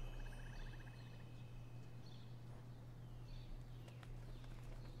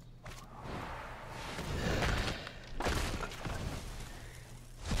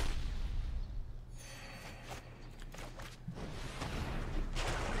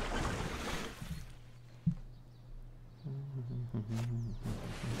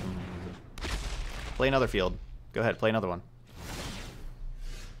 Play another field. Go ahead, play another one.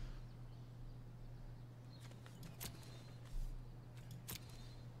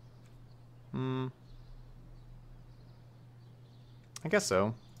 I guess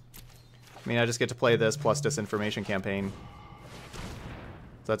so. I mean, I just get to play this plus Disinformation Campaign.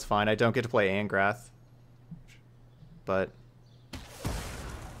 So that's fine. I don't get to play Angrath. But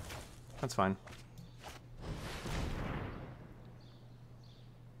that's fine.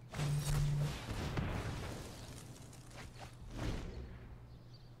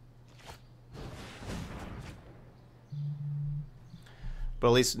 But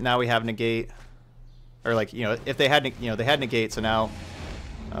at least now we have negate, or like, you know, if they had, you know, they had negate, so now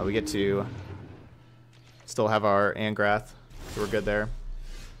we get to still have our Angrath, so we're good there.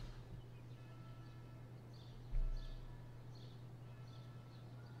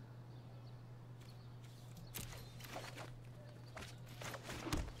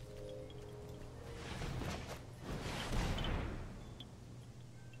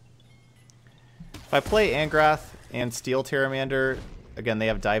 If I play Angrath and Steel Pteramander, again, they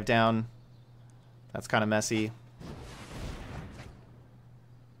have dive down. That's kind of messy.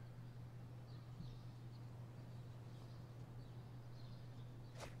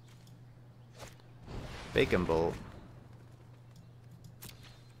 Bacon Bolt.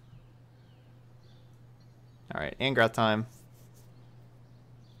 Alright, Angrath time.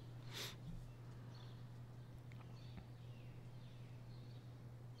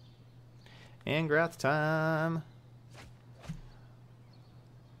 Angrath time.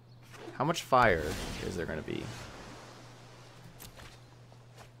 How much fire is there going to be?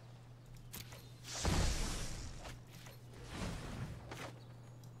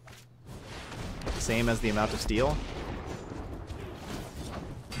 Same as the amount of steel?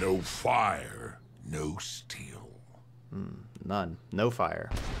 No fire, no steel. None. No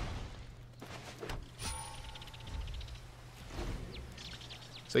fire.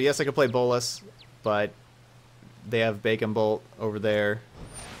 So yes, I could play Bolas, but they have Bacon Bolt over there.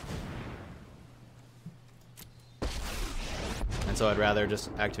 And so I'd rather just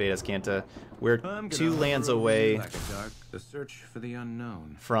activate Azcanta. We're 2 lands away like the search for the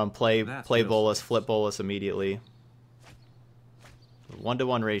unknown. from play Bolas, flip Bolas immediately.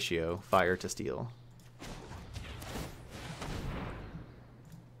 1-to-1 ratio, fire to steel.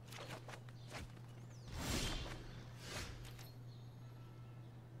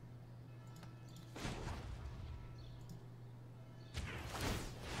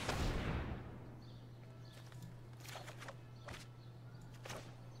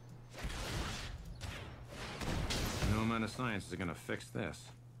 No amount of science is gonna fix this.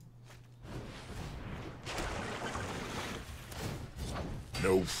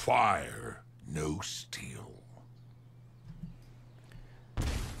 No fire, no steel.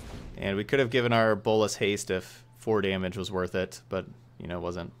 And we could have given our Bolas haste if 4 damage was worth it, but, you know, it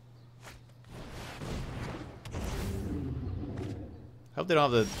wasn't. Hope they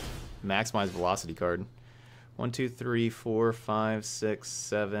don't have the maximized velocity card. 1, 2, 3, 4, 5, 6,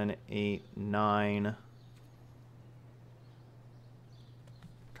 7, 8, 9.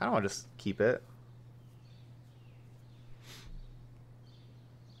 Kind of want to just keep it.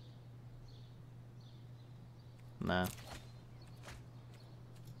 Nah.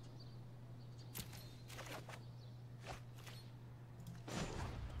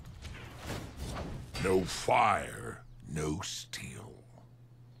 No fire, no steel.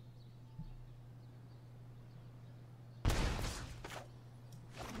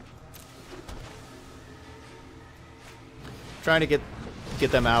 Trying to get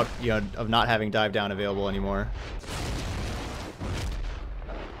them out, you know, of not having dive down available anymore.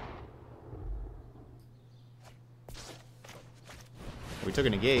 We took a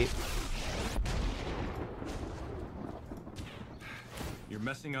negate. You're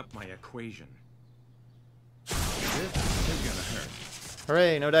messing up my equation. This is gonna hurt.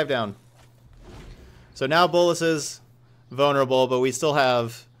 Hooray, no dive down. So now Bolas is vulnerable, but we still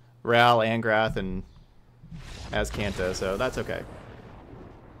have Ral, Angrath, and Azcanta, so that's okay.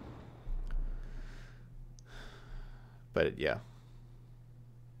 But yeah.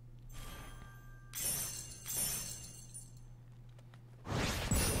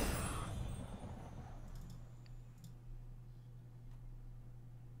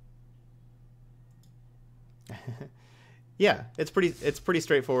 Yeah, it's pretty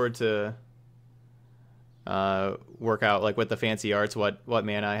straightforward to work out, like with the fancy arts, what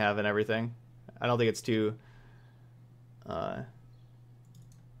mana I have and everything. I don't think it's too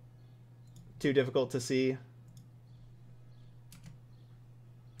difficult to see.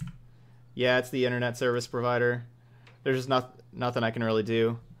 Yeah, it's the internet service provider. There's just nothing I can really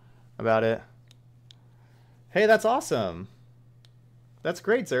do about it. Hey, that's awesome. That's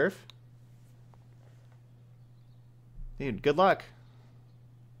great, Surf. Dude, good luck.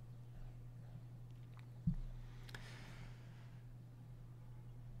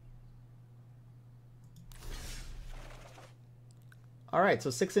 All right, so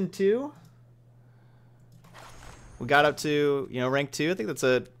 6-2. We got up to, you know, rank 2. I think that's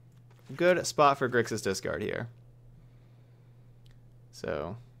a good spot for Grixis Discard here.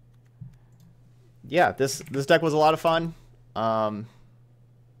 So, yeah, this deck was a lot of fun.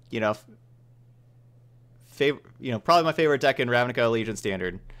 You know, probably my favorite deck in Ravnica Allegiance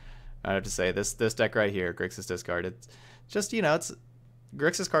Standard. I have to say this deck right here, Grixis Discard. It's just, you know,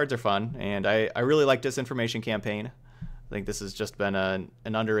 Grixis cards are fun, and I really like Disinformation Campaign. I think this has just been an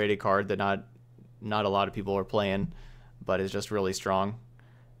underrated card that not a lot of people are playing, but is just really strong.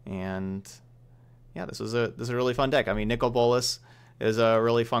 And yeah, this is a really fun deck. I mean, Nicol Bolas is a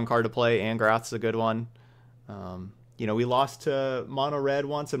really fun card to play, and Grath's a good one. You know, we lost to mono red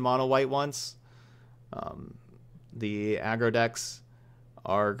once and mono white once. The aggro decks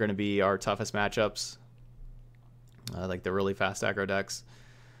are going to be our toughest matchups, like the really fast aggro decks.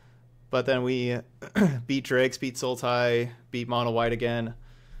 But then we beat Drakes, beat Sultai, beat mono white again.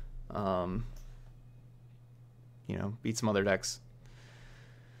 You know, beat some other decks.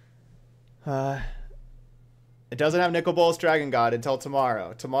 It doesn't have Nicol Bolas Dragon God until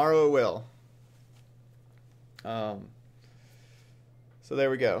tomorrow. Tomorrow it will. So there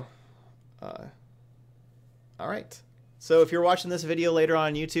we go. All right. So if you're watching this video later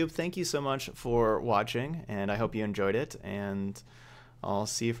on YouTube, thank you so much for watching, and I hope you enjoyed it, and I'll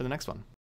see you for the next one.